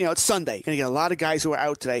of the lineup. It's Sunday. You're going to get a lot of guys who are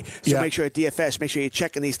out today. So make sure at DFS, make sure you're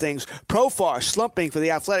checking these things. Profar slumping for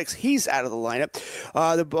the Athletics. He's out of the lineup.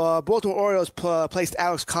 The Baltimore Orioles placed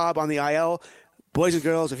Alex Cobb on the IL. Boys and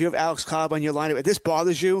girls, if you have Alex Cobb on your lineup, if this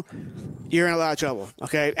bothers you, you're in a lot of trouble,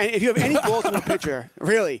 okay? And if you have any Baltimore pitcher,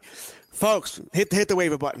 really, folks, hit the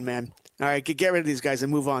waiver button, man. All right, get rid of these guys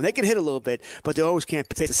and move on. They can hit a little bit, but they always can't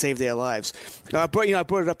pitch to save their lives. I brought it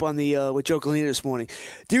up on the with Joe Galena this morning.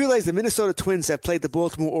 Do you realize the Minnesota Twins have played the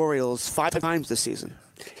Baltimore Orioles 5 times this season?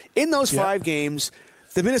 In those 5 games,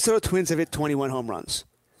 the Minnesota Twins have hit 21 home runs.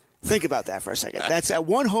 Think about that for a second. That's at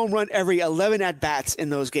 1 home run every 11 at-bats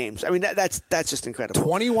in those games. I mean, that's just incredible.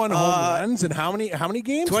 21 home runs in how many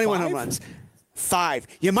games? 21 home runs. 5.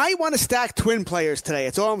 You might want to stack Twin players today.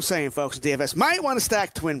 That's all I'm saying, folks. DFS might want to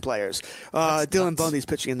stack Twin players. Dylan Bundy's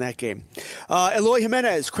pitching in that game. Eloy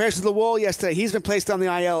Jimenez crashed to the wall yesterday. He's been placed on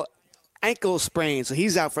the IL. Ankle sprain, so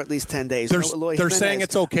he's out for at least 10 days. They're saying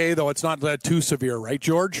it's okay, though. It's not too severe, right,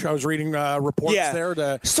 George? I was reading reports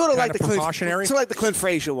there. Sort of like the precautionary. Sort of like the Clint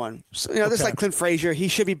Frazier one. So, just like Clint Frazier, he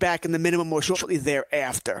should be back in the minimum or shortly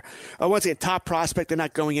thereafter. Once again, top prospect. They're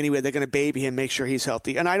not going anywhere. They're going to baby him, make sure he's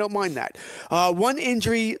healthy, and I don't mind that. One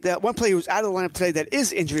player who's out of the lineup today that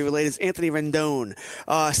is injury related is Anthony Rendon.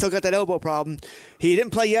 Still got that elbow problem. He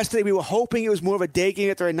didn't play yesterday. We were hoping it was more of a day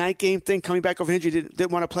game after a night game thing. Coming back over injury,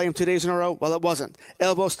 didn't want to play him 2 days in a row. Well, it wasn't.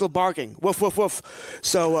 Elbow still barking. Woof, woof, woof.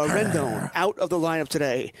 So Rendon out of the lineup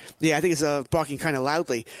today. Yeah, I think it's barking kind of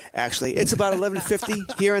loudly, actually. It's about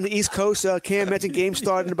 11:50 here on the East Coast. Cam mentioned game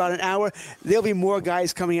start in about an hour. There'll be more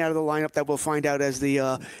guys coming out of the lineup that we'll find out as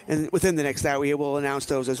and within the next hour. We will announce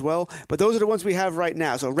those as well. But those are the ones we have right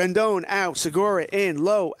now. So Rendon out, Segura in,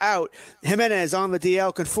 Lowe out, Jimenez on the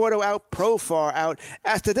DL, Conforto out, Profar out,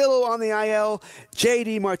 Astudillo on the IL,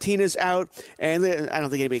 J.D. Martinez out, and I don't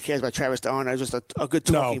think anybody cares about Travis d'Arnaud. It's just a good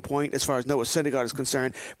talking point as far as Noah Syndergaard is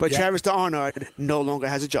concerned. But Travis d'Arnaud no longer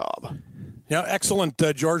has a job. Yeah, excellent,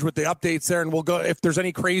 George, with the updates there. And we'll go, if there's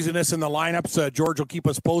any craziness in the lineups, George will keep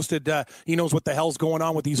us posted. He knows what the hell's going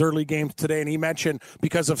on with these early games today. And he mentioned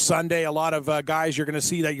because of Sunday, a lot of guys you're going to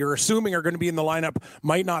see that you're assuming are going to be in the lineup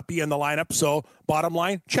might not be in the lineup. So bottom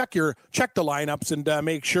line, check the lineups and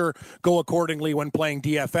make sure go accordingly when playing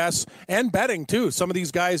DFS and betting too. Some of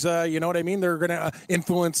these guys, you know what I mean? They're going to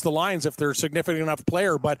influence the lines if they're a significant enough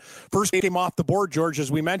player. But first game off the board, George,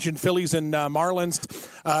 as we mentioned, Phillies and Marlins.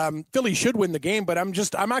 Phillies should win the game, but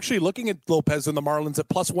I'm actually looking at Lopez and the Marlins at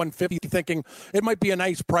plus 150, thinking it might be a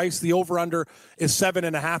nice price. The over-under is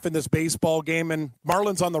 7.5 in this baseball game, and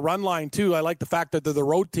Marlins on the run line too. I like the fact that they're the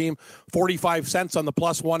road team, 45 cents on the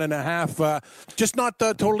plus 1.5. Just not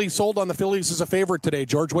totally sold on the Phillies as a favorite today.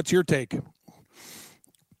 George, what's your take?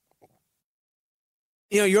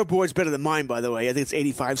 Your board's better than mine, by the way. I think it's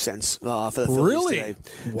 85 cents for the Phillies really? today.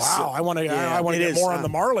 Wow! So, I want to get more on the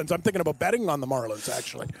Marlins. I'm thinking about betting on the Marlins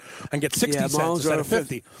actually, and get 60 cents instead of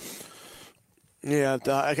 50. Yeah,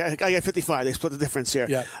 I got 55. They split the difference here.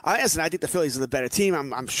 Yeah. Listen, I think the Phillies are the better team.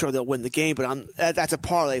 I'm sure they'll win the game, but that's a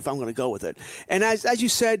parlay if I'm going to go with it. And as you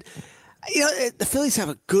said, the Phillies have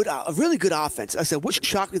a really good offense. I said, which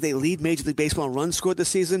shocked me they lead Major League Baseball in runs scored this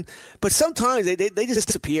season, but sometimes they just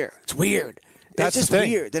disappear. It's weird. That's just the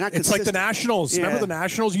thing. Weird. They're not it's like the Nationals. Yeah. Remember the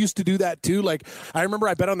Nationals used to do that too? Like I remember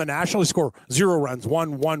I bet on the Nationals score 0 runs,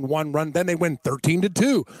 1 run. Then they win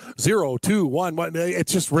 13-2, 0, 2, 1.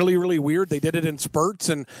 It's just really, really weird. They did it in spurts,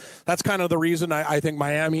 and that's kind of the reason I think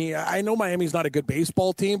Miami. I know Miami's not a good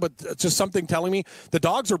baseball team, but it's just something telling me the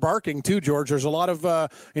dogs are barking too, George. There's a lot of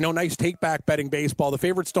nice take back betting baseball. The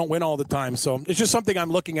favorites don't win all the time, so it's just something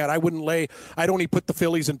I'm looking at. I'd only put the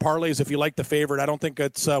Phillies in parlays if you like the favorite. I don't think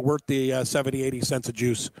it's worth the 70-80 cents of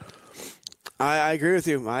juice. I agree with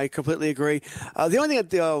you. I completely agree. The only thing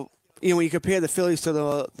that when you compare the Phillies to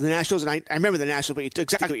the Nationals, and I remember the Nationals, but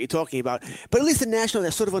exactly what you're talking about. But at least the Nationals,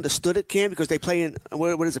 they sort of understood it, Cam, because they play in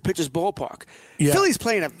what is a pitcher's ballpark. Yeah. Phillies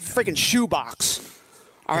play in a freaking shoebox.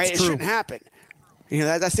 All right, it shouldn't happen.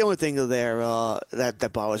 That's the only thing there that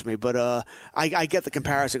bothers me. But I get the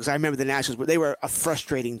comparison because I remember the Nationals, but they were a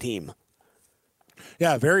frustrating team.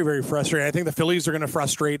 Yeah, very, very frustrating. I think the Phillies are going to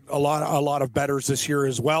frustrate a lot of bettors this year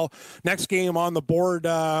as well. Next game on the board,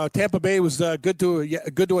 Tampa Bay was good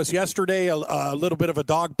to us yesterday. A little bit of a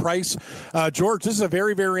dog price. George, this is a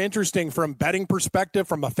very, very interesting from betting perspective,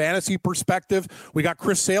 from a fantasy perspective. We got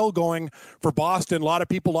Chris Sale going for Boston. A lot of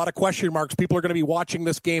people, a lot of question marks. People are going to be watching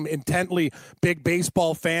this game intently. Big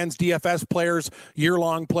baseball fans, DFS players,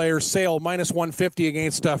 year-long players. Sale minus 150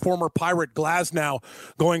 against former Pirate Glasnow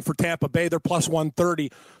going for Tampa Bay. They're plus 130.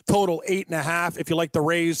 Total 8.5. If you like the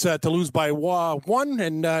Rays to lose by 1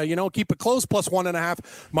 and keep it close, plus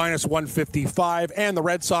 1.5, minus 155. And the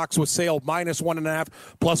Red Sox with Sale minus 1.5,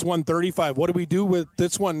 plus 135. What do we do with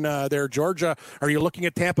this one there, Georgia? Are you looking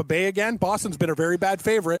at Tampa Bay again? Boston's been a very bad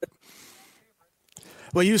favorite.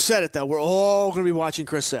 Well, you said it though. We're all going to be watching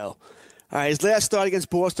Chris Sale. All right, his last start against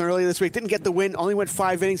Boston earlier this week didn't get the win. Only went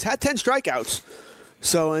 5 innings. Had 10 strikeouts.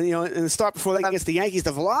 So, in the start before that against the Yankees,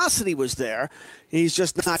 the velocity was there. He's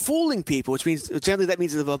just not fooling people, which means generally that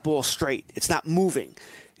means the ball's straight. It's not moving.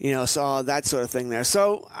 So that sort of thing there.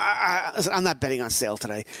 So I'm not betting on Sale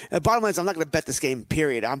today. Bottom line is I'm not going to bet this game,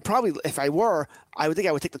 period. I'm probably, if I were, I would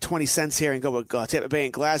take the 20 cents here and go with Tampa Bay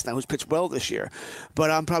and Glasnow, who's pitched well this year. But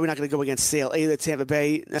I'm probably not going to go against Sale either. Tampa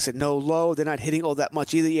Bay, I said no low. They're not hitting all that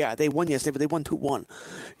much either. Yeah, they won yesterday, but they won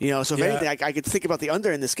 2-1. So if anything, I could think about the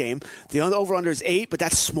under in this game. The over-under is 8, but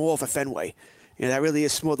that's small for Fenway. That really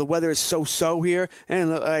is small. The weather is so here.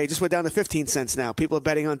 And I just went down to 15 cents now. People are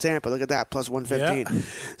betting on Tampa. Look at that, plus 115. Yeah.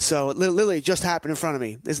 So literally just happened in front of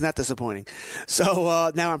me. Isn't that disappointing?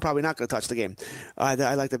 So now I'm probably not going to touch the game. I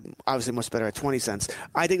like the obviously much better at 20 cents.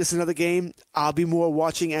 I think this is another game I'll be more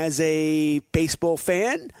watching as a baseball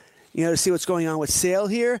fan, to see what's going on with Sale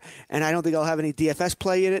here. And I don't think I'll have any DFS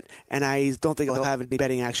play in it. And I don't think I'll have any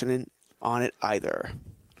betting action on it either.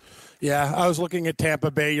 Yeah, I was looking at Tampa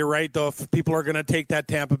Bay. You're right, though. If people are going to take that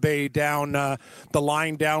Tampa Bay down, the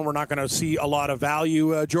line down, we're not going to see a lot of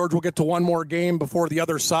value. George, we'll get to one more game before the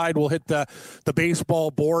other side. We'll hit the baseball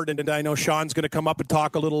board, and I know Sean's going to come up and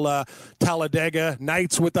talk a little Talladega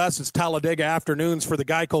Nights with us. It's Talladega Afternoons for the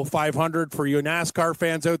Geico 500 for you NASCAR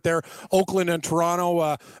fans out there. Oakland and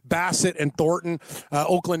Toronto, Bassett and Thornton.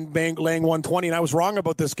 Oakland laying 120, and I was wrong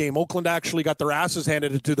about this game. Oakland actually got their asses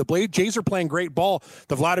handed to the Blade. Jays are playing great ball.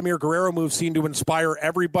 The Vladimir Guerrero moves seem to inspire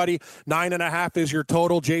everybody. 9.5 is your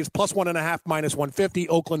total. Jays plus 1.5, minus 150.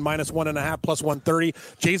 Oakland minus 1.5, plus 130.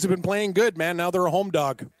 Jays have been playing good, man. Now they're a home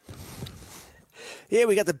dog. Yeah,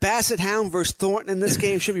 we got the Bassett Hound versus Thornton in this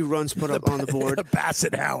game. Should be runs put up on the board. The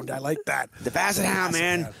Bassett Hound, I like that. The Bassett Hound,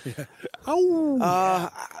 man. Yeah.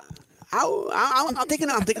 I'm taking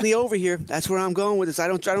the over here. That's where I'm going with this. I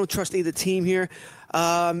don't trust either team here.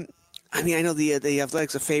 I know the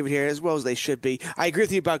Athletics are favorite here as well as they should be. I agree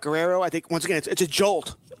with you about Guerrero. I think once again it's a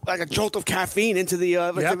jolt, like a jolt of caffeine into the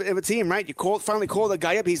of a team, right? You finally call the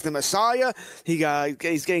guy up. He's the Messiah. He's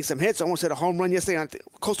getting some hits. Almost hit a home run yesterday,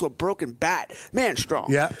 close to a broken bat. Man,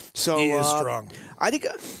 strong. Yeah, so he is strong. I think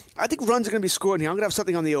runs are going to be scored here. I'm going to have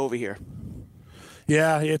something on the over here.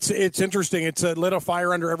 Yeah, it's interesting. It's lit a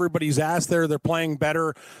fire under everybody's ass there. They're playing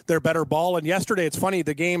better. They're better ball. And yesterday, it's funny,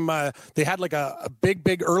 the game, they had like a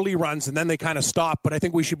big early runs, and then they kind of stopped. But I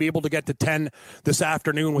think we should be able to get to 10 this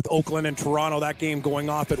afternoon with Oakland and Toronto, that game going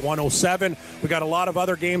off at 1:07. We got a lot of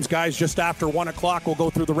other games, guys, just after 1 o'clock. We'll go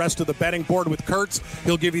through the rest of the betting board with Kurtz.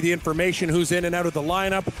 He'll give you the information, who's in and out of the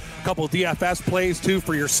lineup. A couple of DFS plays, too,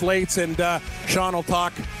 for your slates. And Sean will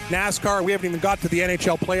talk NASCAR. We haven't even got to the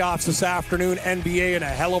NHL playoffs this afternoon, NBA, and a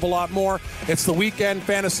hell of a lot more. It's the Weekend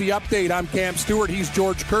Fantasy Update. I'm Cam Stewart. He's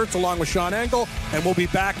George Kurtz along with Sean Engel, and we'll be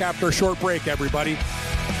back after a short break, everybody.